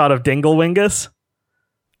a shot of Dinglewingus?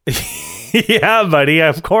 Yeah, buddy.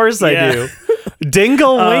 Of course I do.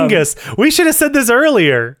 Dinglewingus. We should have said this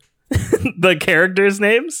earlier. The characters'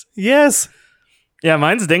 names? Yes. Yeah,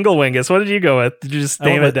 mine's Dinglewingus. What did you go with? Did you just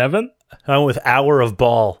name it Devin? I went with Hour of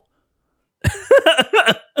Ball.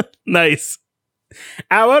 Nice.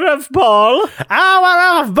 Hour of Ball.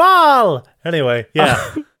 Hour of Ball. Anyway,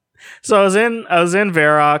 yeah. So I was in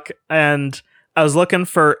Varrock and I was looking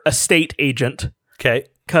for a state agent Okay.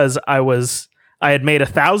 because I had made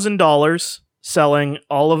 $1,000 selling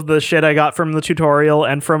all of the shit I got from the tutorial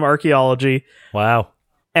and from archaeology, Wow.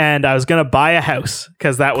 and I was gonna buy a house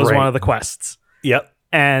because that was Great. one of the quests. Yep.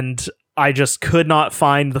 And I just could not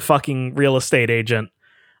find the fucking real estate agent.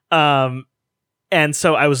 And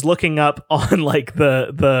so I was looking up on like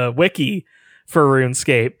the wiki for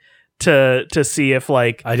RuneScape to see if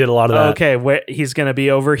like I did a lot of that. okay, he's gonna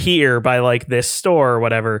be over here by like this store or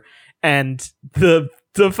whatever. And the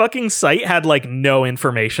fucking site had like no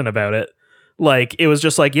information about it. Like it was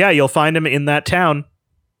just like, yeah, you'll find him in that town.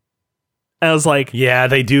 And I was like, Yeah,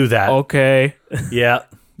 they do that. okay. Yeah.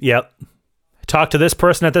 Yep. Talk to this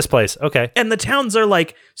person at this place. Okay. And the towns are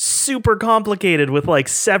like super complicated with like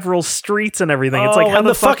several streets and everything. It's Oh, like, how and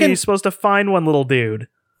the the fuck are fucking- you supposed to find one little dude?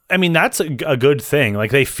 I mean, that's a good thing.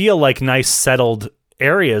 Like, they feel like nice, settled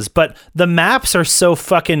areas, but the maps are so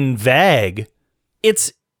fucking vague.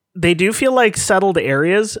 They do feel like settled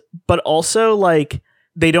areas, but also like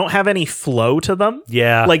they don't have any flow to them.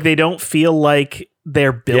 Yeah. Like they don't feel like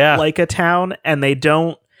they're built like a town, and they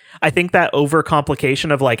don't. I think that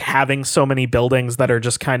overcomplication of like having so many buildings that are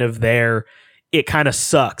just kind of there, it kind of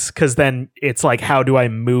sucks because then it's like, how do I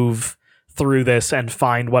move through this and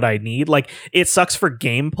find what I need? Like it sucks for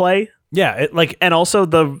gameplay. yeah. And also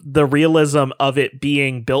the realism of it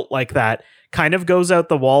being built like that kind of goes out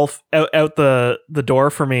the wall, out the door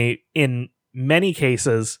for me in many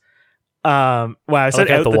cases. Well, I said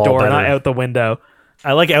like out the door, better. not out the window.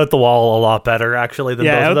 I like out the wall a lot better, actually, than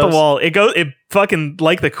both Yeah, of out those. the wall. It fucking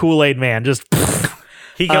like the Kool-Aid man. Just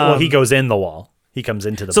He goes in the wall. He comes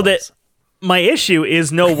into the so place. my issue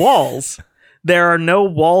is no walls. There are no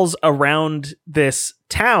walls around this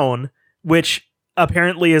town, which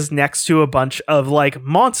apparently is next to a bunch of like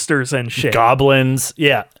monsters and shit. Goblins.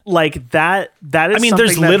 Yeah. Like that is I mean,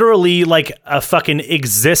 there's something that- literally like a fucking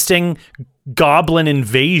existing goblin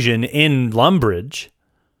invasion in Lumbridge.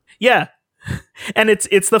 Yeah. And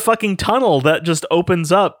it's the fucking tunnel that just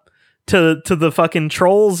opens up to the fucking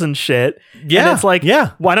trolls and shit. Yeah, And it's like,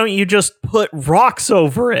 yeah. why don't you just put rocks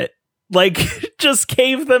over it? Like, just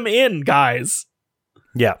cave them in, guys.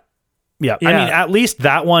 Yeah. Yeah. I Yeah. mean, at least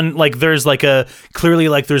that one, like, there's like clearly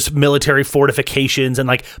like there's military fortifications and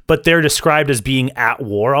like, but they're described as being at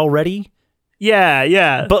war already. Yeah,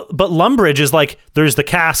 yeah. But Lumbridge is like, there's the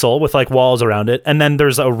castle with like walls around it. And then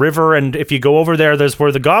there's a river. And if you go over there, there's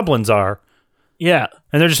where the goblins are. Yeah.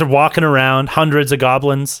 And they're just walking around, hundreds of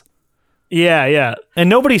goblins. Yeah, yeah. And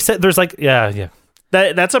nobody said, there's like, yeah.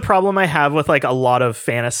 That's a problem I have with like a lot of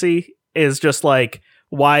fantasy, is just like,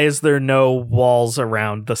 why is there no walls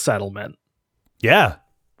around the settlement? Yeah.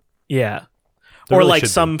 Yeah. There Or really like should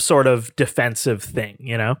some sort of defensive thing,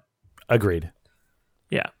 you know? Agreed.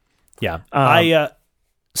 Yeah. Yeah.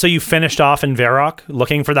 So you finished off in Varrock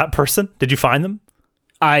looking for that person? Did you find them?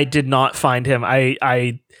 I did not find him.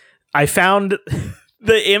 I found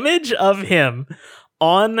the image of him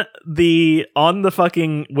on the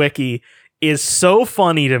fucking wiki is so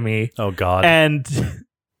funny to me. Oh God. And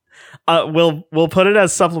we'll put it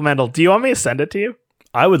as supplemental. Do you want me to send it to you?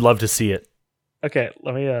 I would love to see it. Okay,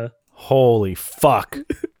 let me Holy fuck.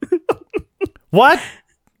 What?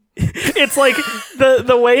 It's like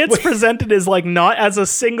the way it's presented is like not as a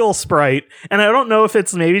single sprite, and I don't know if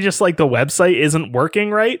it's maybe just like the website isn't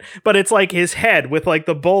working right, but it's like his head with like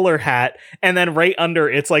the bowler hat, and then right under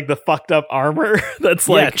it's like the fucked up armor that's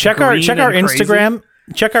like Yeah, check our green and crazy. Instagram.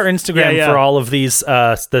 Check our Instagram Yeah. for all of these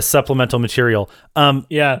the supplemental material.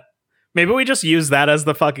 Yeah. Maybe we just use that as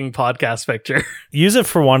the fucking podcast picture. Use it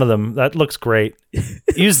for one of them. That looks great.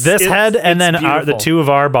 Use this head and then the beautiful. two of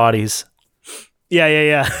our bodies.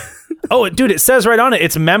 Yeah. Oh, dude, it says right on it.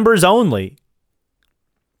 It's members only.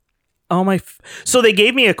 Oh my! So they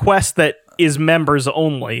gave me a quest that is members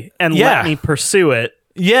only, and Yeah. let me pursue it.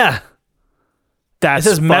 Yeah. That's It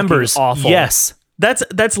says fucking members. awful. Yes.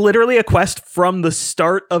 That's literally a quest from the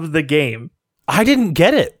start of the game. I didn't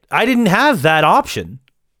get it. I didn't have that option.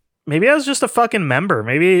 Maybe I was just a fucking member.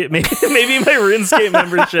 Maybe my RuneScape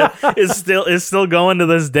membership is still going to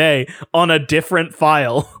this day on a different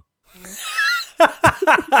file.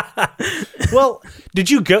 Well, did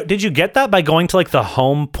you get that by going to like the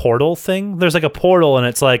home portal thing? There's like a portal and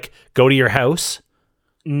it's like go to your house.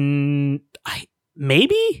 Maybe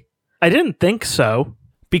I didn't think so.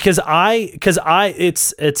 Because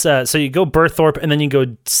it's so you go Berthorpe and then you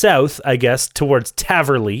go south, I guess, towards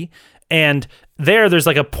Taverley, and there's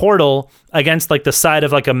like a portal against like the side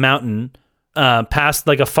of like a mountain, past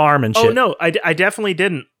like a farm and shit. Oh no, I definitely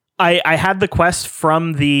didn't. I had the quest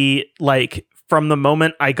from the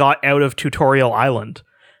moment I got out of Tutorial Island,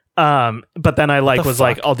 but then I was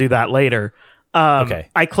like, I'll do that later. Okay.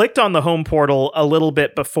 I clicked on the home portal a little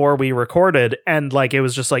bit before we recorded, and like it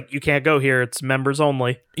was just like, you can't go here, it's members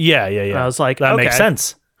only. Yeah. And I was like, that okay. makes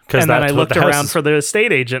sense. And then I looked around for the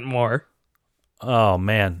estate agent more. Oh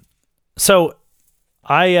man. So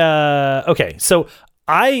I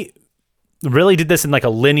really did this in like a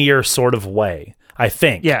linear sort of way, I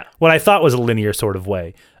think. Yeah. What I thought was a linear sort of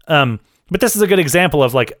way. But this is a good example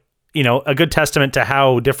of like, a good testament to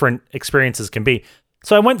how different experiences can be.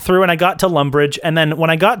 So I went through and I got to Lumbridge, and then when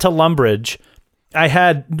I got to Lumbridge, I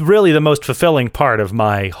had really the most fulfilling part of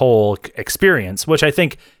my whole experience, which I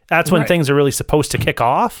think that's when things are really supposed to kick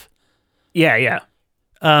off. Yeah.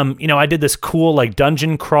 I did this cool like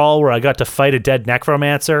dungeon crawl where I got to fight a dead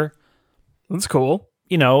necromancer. That's cool.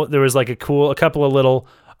 There was like a couple of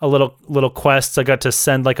little quests. I got to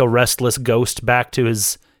send like a restless ghost back to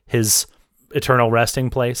his eternal resting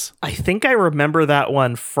place. I think I remember that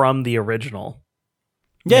one from the original.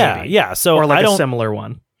 Yeah. So or like a similar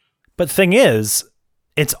one. But thing is,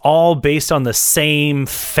 it's all based on the same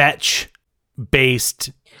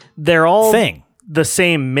fetch-based They're all thing. The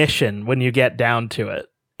same mission when you get down to it.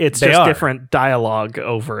 It's just different dialogue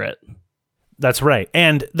over it. That's right.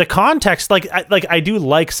 And the context, I do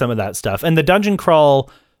like some of that stuff. And the dungeon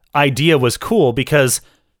crawl idea was cool because,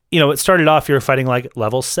 it started off you were fighting like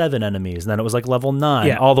level 7 enemies, and then it was like level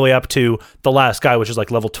 9, all the way up to the last guy, which is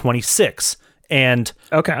like level 26. And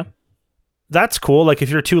okay, that's cool. Like if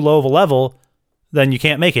you're too low of a level, then you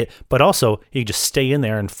can't make it. But also, you just stay in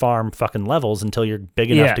there and farm fucking levels until you're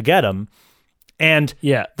big enough to get them. And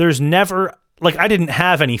there's never, like, I didn't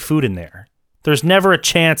have any food in there. There's never a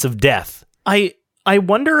chance of death. I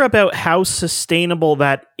wonder about how sustainable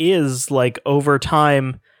that is, like, over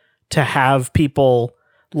time, to have people,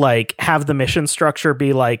 like, have the mission structure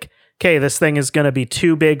be like, okay, this thing is going to be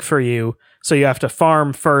too big for you, so you have to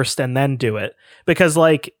farm first and then do it. Because,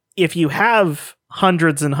 like, if you have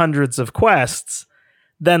hundreds and hundreds of quests,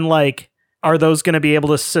 then, like, are those going to be able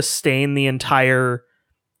to sustain the entire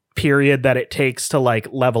period that it takes to, like,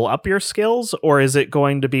 level up your skills? Or is it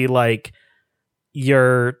going to be, like,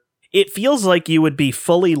 it feels like you would be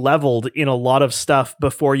fully leveled in a lot of stuff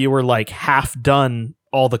before you were, like, half done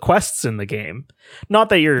all the quests in the game. Not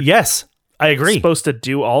that you're... Yes, I agree. ...supposed to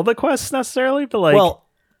do all the quests necessarily, but, like... Well,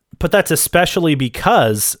 but that's especially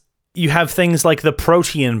because you have things like the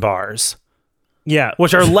protein bars. Yeah.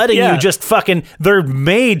 Which are letting you just fucking... They're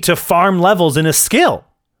made to farm levels in a skill.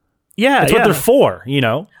 Yeah, That's what they're for,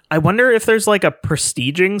 I wonder if there's, like, a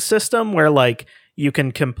prestiging system where, like, you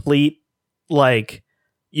can complete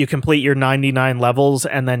your 99 levels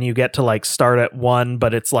and then you get to, like, start at 1,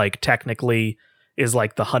 but it's, like, technically is,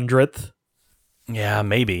 like, the 100th. Yeah,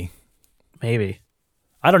 maybe.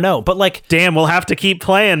 I don't know, but like... Damn, we'll have to keep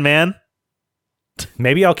playing, man.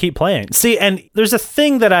 Maybe I'll keep playing. See, and there's a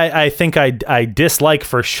thing that I think I dislike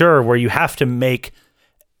for sure, where you have to make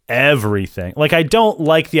everything. Like, I don't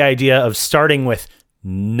like the idea of starting with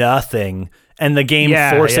nothing and the game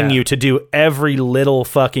forcing you to do every little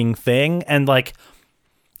fucking thing. And, like,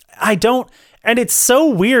 I don't... And it's so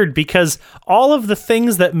weird because all of the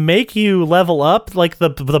things that make you level up, like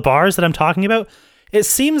the bars that I'm talking about, it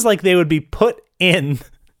seems like they would be put in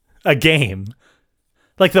a game.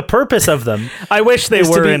 Like the purpose of them. I wish they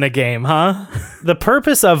were in a game, huh? The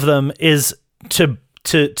purpose of them is to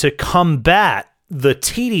combat the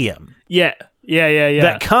tedium. Yeah.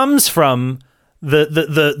 That comes from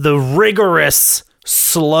the rigorous,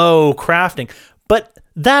 slow crafting. But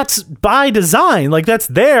that's by design. Like that's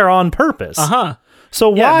there on purpose. So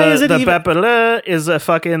why is it the even... Pepele is a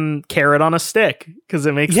fucking carrot on a stick because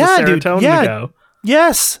it makes the serotonin go.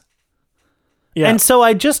 Yes. Yeah. And so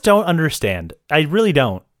I just don't understand. I really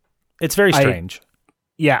don't. It's very strange.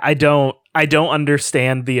 I don't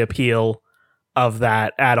understand the appeal of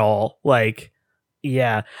that at all. Like,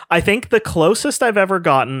 yeah. I think the closest I've ever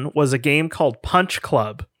gotten was a game called Punch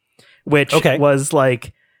Club, which was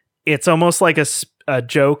like, it's almost like a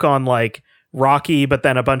joke on like Rocky, but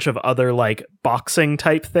then a bunch of other like boxing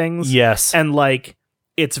type things. Yes. And like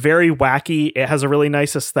it's very wacky. It has a really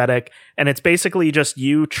nice aesthetic, and it's basically just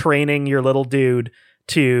you training your little dude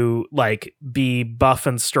to like be buff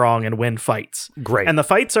and strong and win fights. Great. And the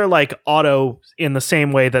fights are like auto in the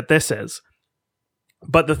same way that this is.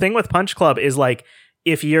 But the thing with Punch Club is like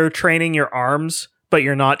if you're training your arms but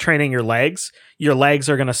you're not training your legs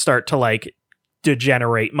are going to start to like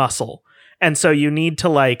degenerate muscle. And so you need to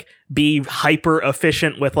like be hyper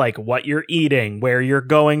efficient with like what you're eating, where you're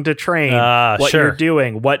going to train, what sure. you're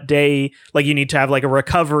doing, what day, like you need to have like a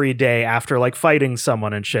recovery day after like fighting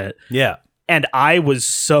someone and shit. Yeah. And I was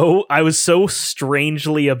so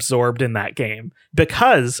strangely absorbed in that game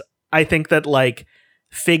because I think that like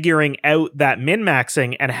figuring out that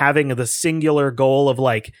min-maxing and having the singular goal of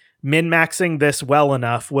like min-maxing this well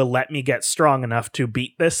enough will let me get strong enough to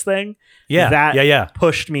beat this thing. Yeah. That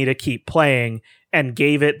pushed me to keep playing and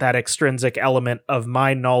gave it that extrinsic element of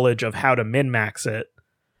my knowledge of how to min-max it.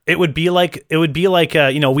 It would be like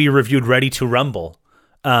we reviewed Ready to Rumble.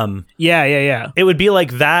 Yeah. It would be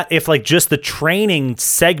like that if like just the training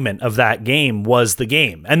segment of that game was the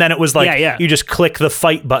game. And then it was like you just click the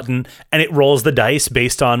fight button and it rolls the dice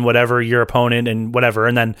based on whatever your opponent and whatever.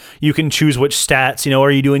 And then you can choose which stats,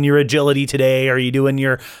 are you doing your agility today? Are you doing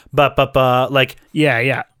your like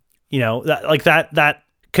that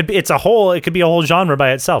could be it could be a whole genre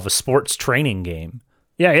by itself, a sports training game.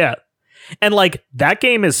 Yeah. And like that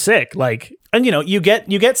game is sick. Like, and you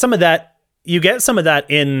get some of that. You get some of that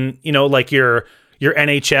in, like your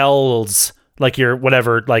NHLs, like your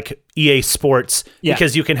whatever, like EA Sports,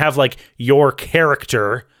 because you can have like your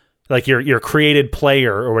character, like your created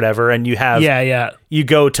player or whatever, and you have you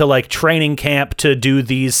go to like training camp to do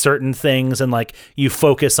these certain things, and like you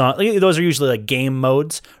focus on those are usually like game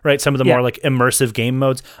modes, right? Some of the more like immersive game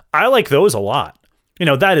modes. I like those a lot.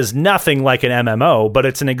 That is nothing like an MMO, but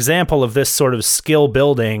it's an example of this sort of skill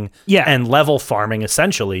building and level farming,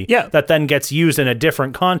 essentially, that then gets used in a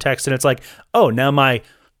different context. And it's like, oh, now my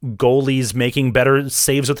goalie's making better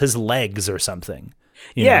saves with his legs or something.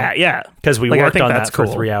 Yeah. Because we worked on that for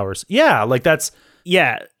 3 hours. Yeah, like that's...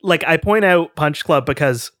 Yeah, like I point out Punch Club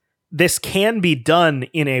because this can be done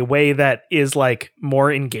in a way that is like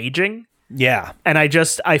more engaging. Yeah. And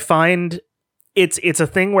I find... It's a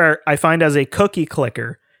thing where I find as a cookie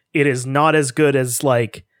clicker, it is not as good as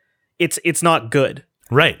like it's not good.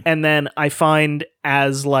 Right. And then I find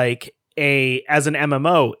as an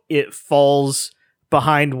MMO, it falls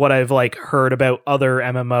behind what I've like heard about other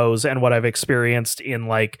MMOs and what I've experienced in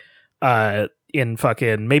like in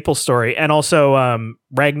fucking MapleStory and also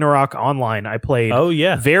Ragnarok Online. I played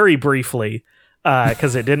very briefly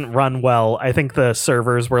because it didn't run well. I think the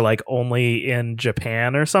servers were like only in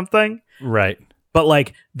Japan or something. Right. But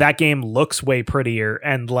like that game looks way prettier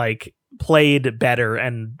and like played better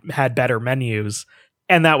and had better menus.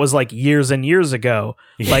 And that was like years and years ago.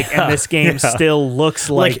 Like, and this game still looks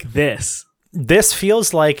like this. This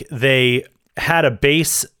feels like they had a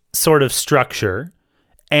base sort of structure,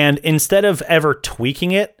 and instead of ever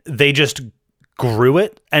tweaking it, they just grew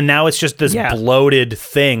it, and now it's just this bloated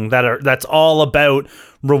thing that's all about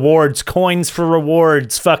rewards, coins for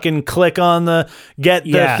rewards, fucking click on the get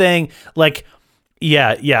the thing. Like,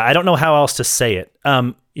 I don't know how else to say it.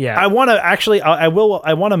 I want to actually, I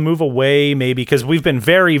want to move away maybe because we've been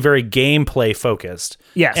very, very gameplay focused.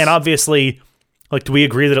 Yes. And obviously, like, do we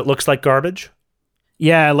agree that it looks like garbage?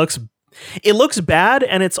 Yeah, it looks bad,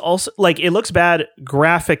 and it's also like it looks bad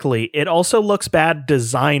graphically. It also looks bad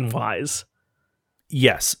design wise.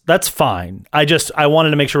 Yes, that's fine. I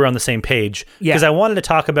wanted to make sure we're on the same page because I wanted to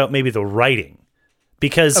talk about maybe the writing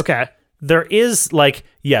because there is like,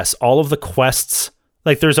 yes, all of the quests,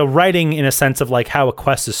 like there's a writing in a sense of like how a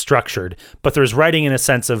quest is structured, but there's writing in a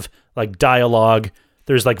sense of like dialogue.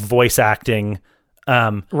 There's like voice acting.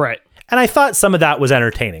 Right. And I thought some of that was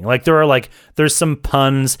entertaining. Like there's some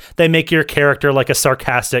puns. They make your character like a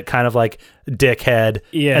sarcastic kind of like dickhead.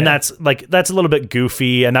 Yeah. And that's a little bit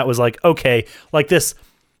goofy. And that was like, okay, like this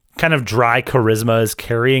kind of dry charisma is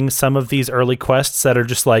carrying some of these early quests that are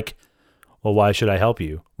just like, well, why should I help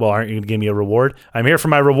you? Well, aren't you going to give me a reward? I'm here for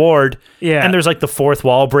my reward. Yeah. And there's like the fourth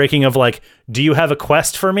wall breaking of like, do you have a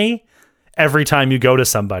quest for me? Every time you go to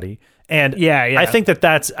somebody. And I think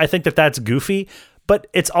that's goofy. But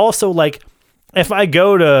it's also like, if I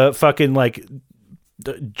go to fucking like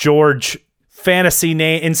George fantasy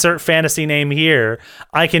name, insert fantasy name here,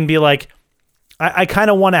 I can be like, I kind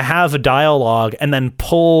of want to have a dialogue and then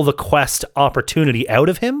pull the quest opportunity out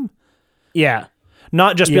of him. Yeah.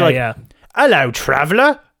 Not just be like, hello,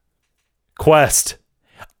 traveler. Quest.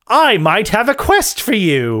 I might have a quest for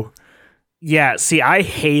you. Yeah, see, I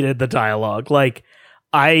hated the dialogue. Like,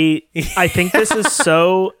 I think this is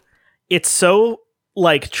it's so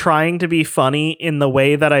like trying to be funny in the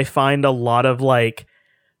way that I find a lot of like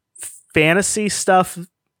fantasy stuff.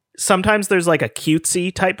 Sometimes there's like a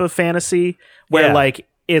cutesy type of fantasy where like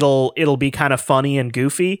it'll be kind of funny and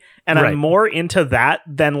goofy, and I'm more into that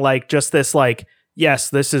than like just this like, yes,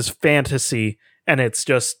 this is fantasy and it's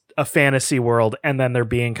just a fantasy world and then they're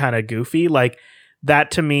being kind of goofy. Like,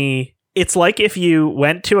 that to me, it's like if you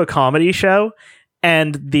went to a comedy show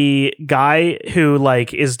and the guy who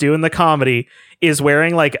like is doing the comedy is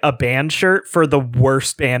wearing like a band shirt for the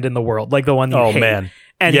worst band in the world, like the one you hate. Man.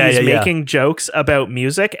 And he's making jokes about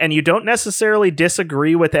music, and you don't necessarily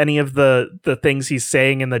disagree with any of the things he's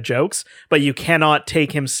saying in the jokes, but you cannot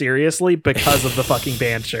take him seriously because of the fucking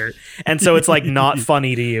band shirt. And so it's like not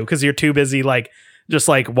funny to you because you're too busy like just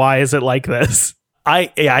like, why is it like this?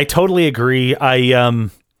 I totally agree. I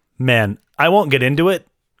won't get into it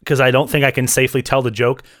because I don't think I can safely tell the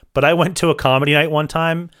joke, but I went to a comedy night one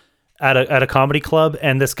time at a comedy club,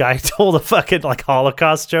 and this guy told a fucking like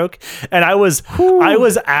Holocaust joke, and I was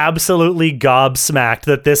absolutely gobsmacked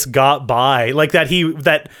that this got by, like that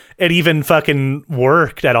it even fucking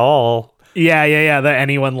worked at all. Yeah. That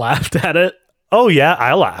anyone laughed at it. Oh yeah,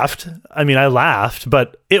 I laughed. I mean, I laughed,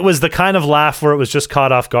 but it was the kind of laugh where it was just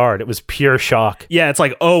caught off guard. It was pure shock. Yeah, it's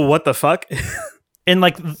like, oh, what the fuck? In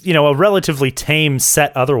like, you know, a relatively tame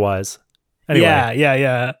set otherwise. Anyway.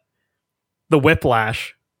 Yeah. The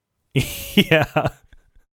whiplash. Yeah.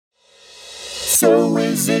 So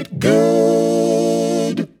is it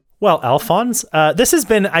good? Well, Alphonse, I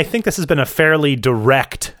think this has been a fairly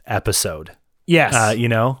direct episode. Yes. You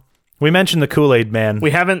know, we mentioned the Kool-Aid Man.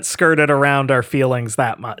 We haven't skirted around our feelings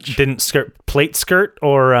that much. Didn't plate skirt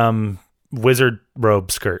or wizard robe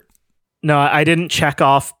skirt. No, I didn't check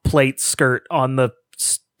off plate skirt on the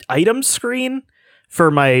item screen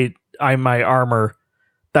for my armor.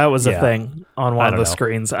 That was a thing on one of the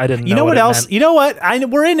screens. I didn't know. You know what else? Meant. You know what?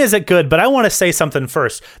 We're in Is It Good? But I want to say something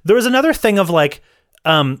first. There was another thing of like,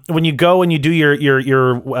 when you go and you do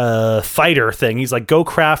your fighter thing, he's like, go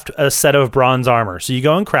craft a set of bronze armor. So you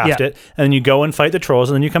go and craft it, and then you go and fight the trolls,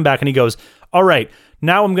 and then you come back and he goes, all right,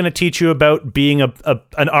 now I'm going to teach you about being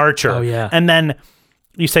an archer. Oh, yeah. And then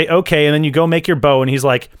you say, okay, and then you go make your bow, and he's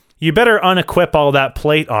like, you better unequip all that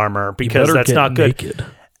plate armor because that's not good. Naked.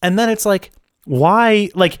 And then it's like, why?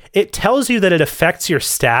 Like, it tells you that it affects your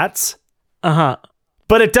stats. Uh-huh.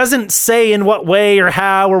 But it doesn't say in what way or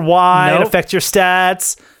how or why it affects your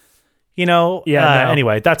stats. You know? Yeah.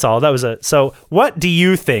 Anyway, that's all. That was it. So what do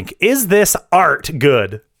you think? Is this art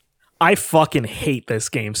good? I fucking hate this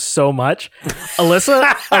game so much.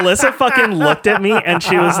 Alyssa fucking looked at me and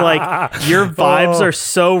she was like, your vibes are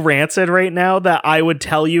so rancid right now that I would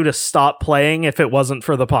tell you to stop playing if it wasn't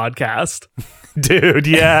for the podcast. Dude,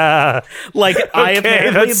 yeah. Like,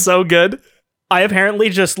 that's so good. I apparently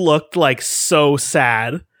just looked like so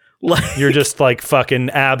sad. Like, you're just like fucking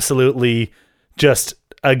absolutely just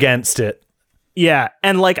against it. Yeah.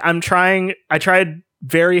 And like, I tried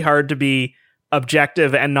very hard to be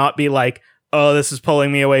objective and not be like, oh, this is pulling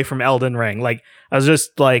me away from Elden Ring. Like, I was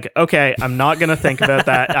just like, okay, I'm not going to think about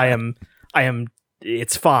that. I am,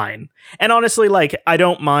 it's fine. And honestly, like, I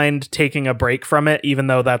don't mind taking a break from it, even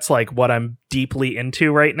though that's like what I'm deeply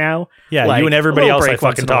into right now. Yeah. Like, you and everybody else I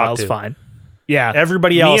fucking talk to. Fine. Yeah.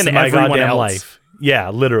 Everybody else in my goddamn life.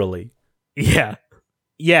 Yeah, literally. Yeah.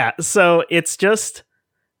 Yeah. So it's just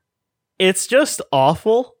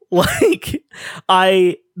awful. Like,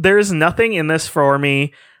 there's nothing in this for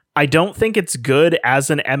me. I don't think it's good as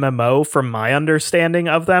an MMO from my understanding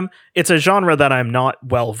of them. It's a genre that I'm not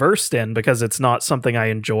well versed in because it's not something I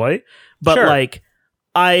enjoy. But like,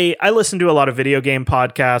 I listen to a lot of video game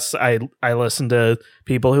podcasts. I listen to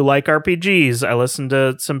people who like RPGs. I listen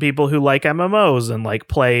to some people who like MMOs and like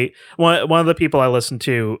play. One of the people I listen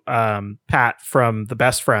to, Pat from The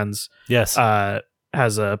Best Friends, yes,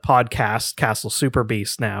 has a podcast, Castle Super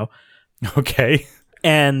Beast now. Okay.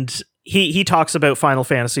 And he talks about Final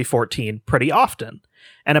Fantasy 14 pretty often.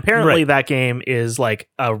 And apparently that game is like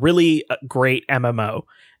a really great MMO.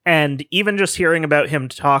 And even just hearing about him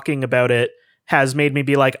talking about it has made me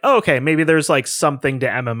be like, oh, okay, maybe there's like something to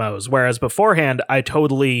MMOs. Whereas beforehand, I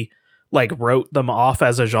totally like wrote them off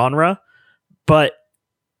as a genre. But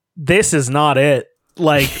this is not it.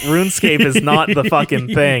 Like, RuneScape is not the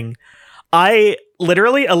fucking thing.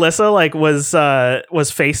 Alyssa like was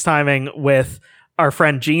FaceTiming with our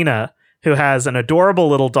friend Gina, who has an adorable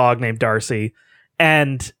little dog named Darcy,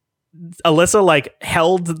 and Alyssa like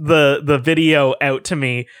held the video out to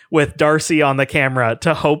me with Darcy on the camera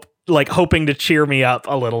to hoping to cheer me up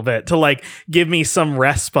a little bit, to like give me some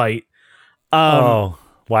respite. Oh,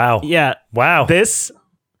 wow. Yeah. Wow. This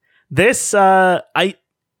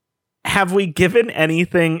have we given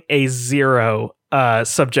anything a 0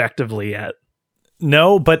 subjectively yet?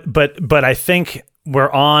 No, but I think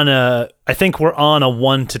we're on a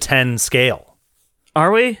 1 to 10 scale.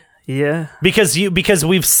 Are we? Yeah. Because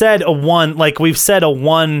we've said a 1, like we've said a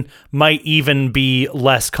 1 might even be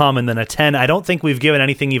less common than a 10. I don't think we've given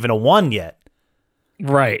anything even a 1 yet.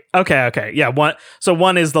 Right. Okay. Yeah, 1. So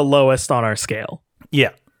 1 is the lowest on our scale.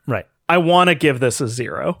 Yeah, right. I want to give this a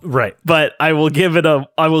 0. Right. But I will give it a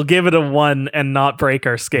 1 and not break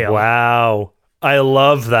our scale. Wow. I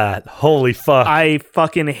love that. Holy fuck. I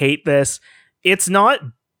fucking hate this. It's not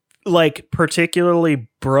like particularly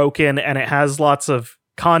broken, and it has lots of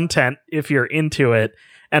content if you're into it.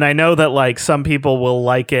 And I know that like some people will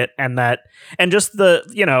like it, and just the,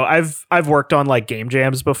 I've worked on like game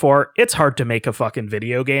jams before. It's hard to make a fucking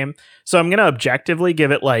video game. So I'm going to objectively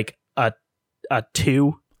give it like a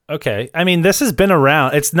 2. Okay. I mean, this has been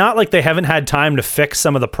around. It's not like they haven't had time to fix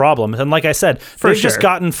some of the problems. And like I said, they've just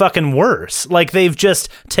gotten fucking worse. Like they've just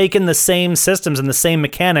taken the same systems and the same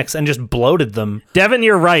mechanics and just bloated them. Devin,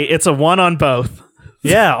 you're right. It's a 1 on both.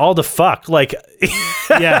 Yeah, all the fuck. Like,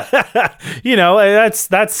 yeah.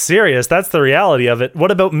 That's serious. That's the reality of it.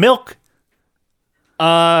 What about milk?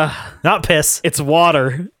 Not piss. It's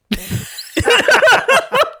water.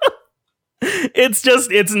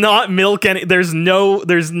 It's not milk, and there's no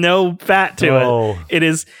fat to it. It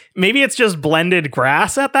is, maybe it's just blended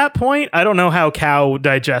grass at that point. I don't know how cow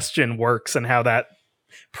digestion works and how that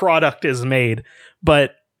product is made,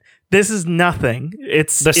 but this is nothing.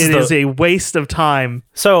 It is a waste of time.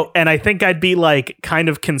 So, and I think I'd be like kind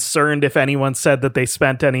of concerned if anyone said that they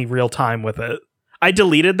spent any real time with it. I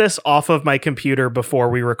deleted this off of my computer before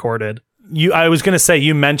we recorded. I was going to say,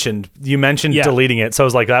 you mentioned deleting it. So I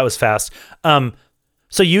was like, that was fast.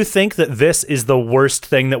 So you think that this is the worst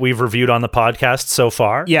thing that we've reviewed on the podcast so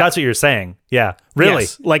far? Yeah. That's what you're saying. Yeah. Really?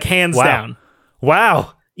 Yes, like hands down.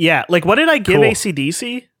 Wow. Yeah. Like what did I give Cool.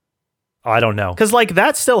 AC/DC? I don't know. Because like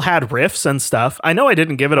that still had riffs and stuff. I know I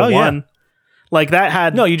didn't give it a 1. Yeah. Like that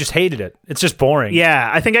had... No, you just hated it. It's just boring. Yeah.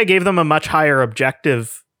 I think I gave them a much higher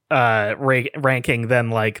objective ranking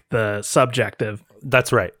than like the subjective.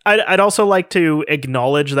 That's right. I'd also like to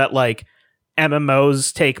acknowledge that like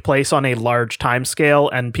MMOs take place on a large time scale,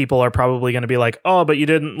 and people are probably going to be like, oh, but you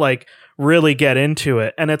didn't like really get into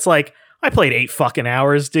it. And it's like, I played 8 fucking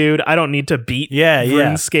hours, dude. I don't need to beat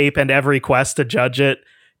RuneScape and every quest to judge it.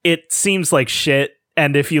 It seems like shit.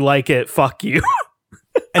 And if you like it, fuck you.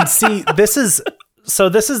 And see, this is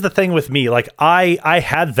the thing with me. Like I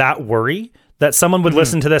had that worry that someone would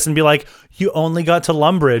listen to this and be like, you only got to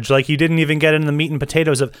Lumbridge. Like you didn't even get into the meat and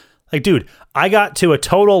potatoes of, like, dude, I got to a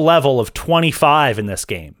total level of 25 in this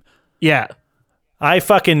game. Yeah. I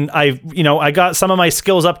got some of my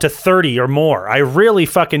skills up to 30 or more. I really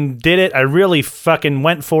fucking did it. I really fucking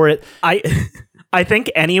went for it. I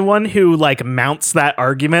think anyone who like mounts that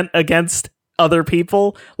argument against other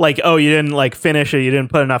people, like, oh, you didn't like finish it, you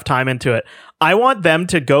didn't put enough time into it. I want them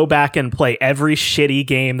to go back and play every shitty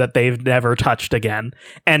game that they've never touched again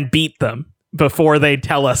and beat them before they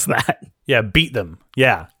tell us that. Yeah, beat them.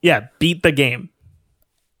 Yeah. Yeah, beat the game.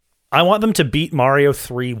 I want them to beat Mario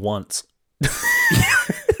 3 once.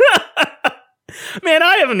 Man,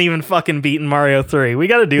 I haven't even fucking beaten Mario 3. We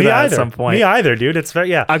got to do that at some point. Me either, dude. It's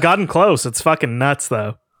very, yeah. I've gotten close. It's fucking nuts,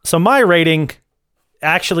 though. So my rating,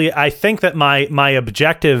 actually, I think that my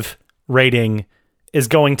objective rating is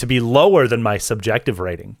going to be lower than my subjective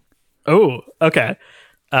rating. Oh, okay.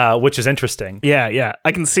 Which is interesting. Yeah.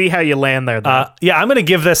 I can see how you land there, though. Yeah, I'm going to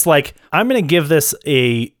give this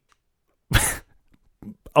a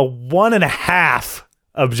a 1.5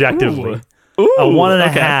 objectively. Ooh, a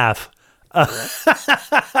 1.5.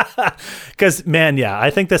 Because, man, yeah, I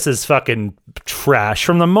think this is fucking trash.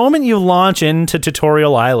 From the moment you launch into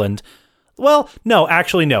Tutorial Island, well, no,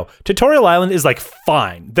 actually, no. Tutorial Island is like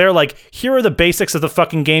fine. They're like, here are the basics of the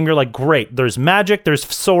fucking game. You're like, great. There's magic, there's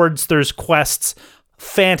swords, there's quests,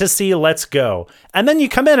 fantasy, let's go. And then you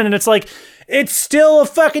come in and it's like, it's still a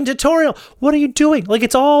fucking tutorial. What are you doing? Like,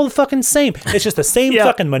 it's all the fucking same. It's just the same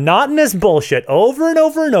fucking monotonous bullshit over and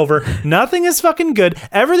over and over. Nothing is fucking good.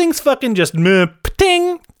 Everything's fucking just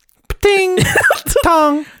ting, ting,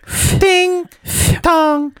 tong, ting,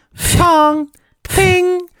 tong, tong,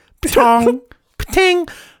 ting, tong, ting.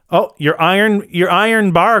 Oh, your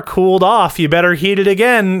iron bar cooled off. You better heat it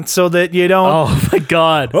again so that you don't. Oh my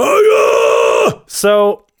god.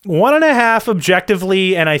 So 1.5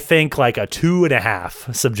 objectively, and I think like a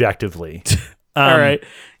 2.5 subjectively. All right.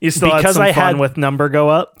 You still had some fun with number go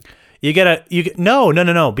up?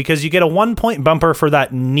 No, because you get a 1 point bumper for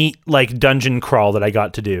that neat like dungeon crawl that I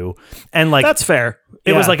got to do. And like That's fair.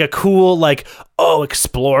 it was like a cool like, oh,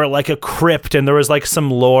 explore like a crypt, and there was like some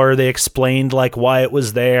lore. They explained like why it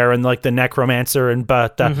was there and like the necromancer and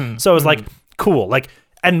so it was like cool. Like,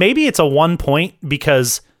 and maybe it's a 1 point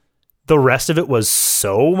because the rest of it was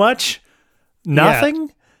so much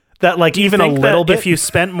nothing that like even a little bit. If you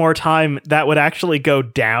spent more time, that would actually go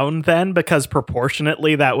down then, because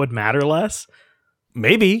proportionately that would matter less.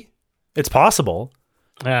 Maybe it's possible.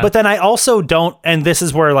 Yeah. But then I also don't, and this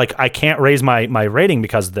is where like I can't raise my rating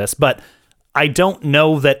because of this, but I don't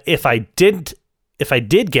know that if I did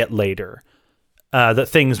get later, that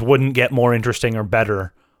things wouldn't get more interesting or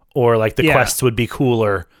better, or like the quests would be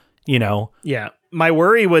cooler, you know? Yeah. My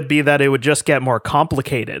worry would be that it would just get more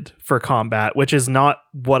complicated for combat, which is not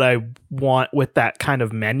what I want with that kind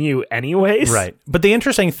of menu anyways. Right. But the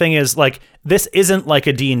interesting thing is like, this isn't like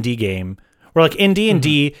a D&D game where like in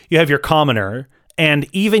D&D, you have your commoner, and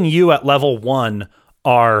even you at level 1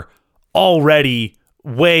 are already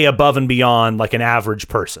way above and beyond like an average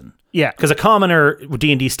person. Yeah. Because a commoner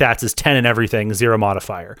D&D stats is 10 and everything, 0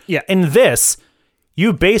 modifier. Yeah. In this,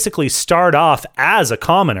 you basically start off as a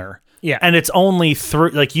commoner. Yeah. And it's only through,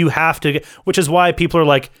 like, you have to get, which is why people are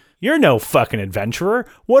like, you're no fucking adventurer.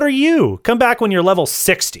 What are you? Come back when you're level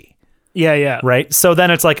 60. Yeah, yeah. Right? So then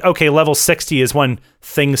it's like, okay, level 60 is when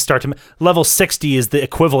things start to, level 60 is the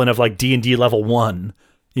equivalent of like D&D level 1,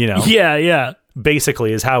 you know? Yeah, yeah.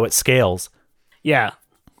 Basically is how it scales. Yeah.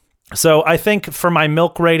 So I think for my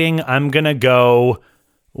milk rating, I'm going to go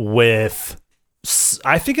with,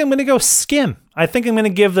 I think I'm going to go skim. I think I'm going to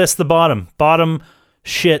give this the bottom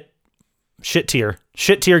shit tier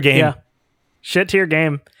game. Yeah. Shit tier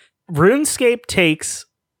game. RuneScape takes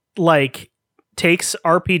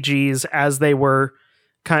RPGs as they were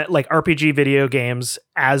kind of like RPG video games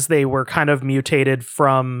as they were kind of mutated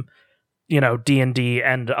from, you know, D&D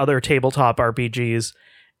and other tabletop RPGs,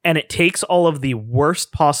 and it takes all of the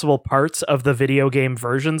worst possible parts of the video game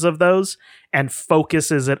versions of those and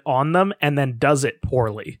focuses it on them and then does it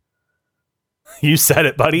poorly. You said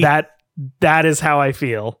it, buddy. That is how I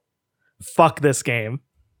feel. Fuck this game.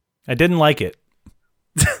 I didn't like it.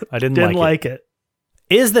 I didn't like it.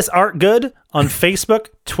 Is this art good? On Facebook,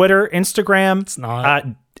 Twitter, Instagram? It's not.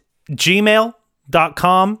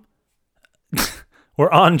 Gmail.com.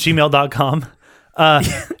 We're on gmail.com.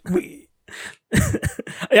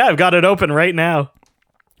 Yeah, I've got it open right now.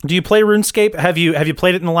 Do you play RuneScape? Have you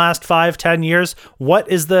played it in the last 5-10 years?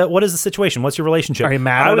 What is the situation? What's your relationship? Are you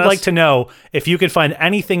mad I at would us? like to know if you could find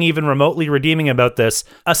anything even remotely redeeming about this.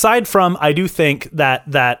 Aside from, I do think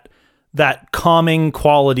that calming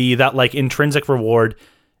quality, that like intrinsic reward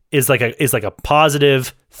is like a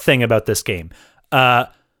positive thing about this game.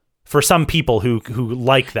 For some people who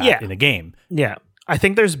like that in a game. Yeah. I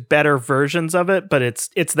think there's better versions of it, but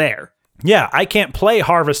it's there. Yeah, I can't play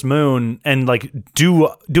Harvest Moon and like do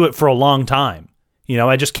it for a long time. You know,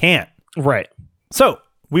 I just can't. Right. So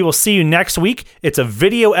we will see you next week. It's a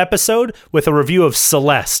video episode with a review of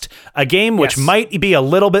Celeste, a game which might be a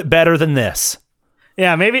little bit better than this.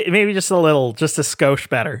 Yeah, maybe just a skosh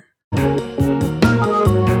better.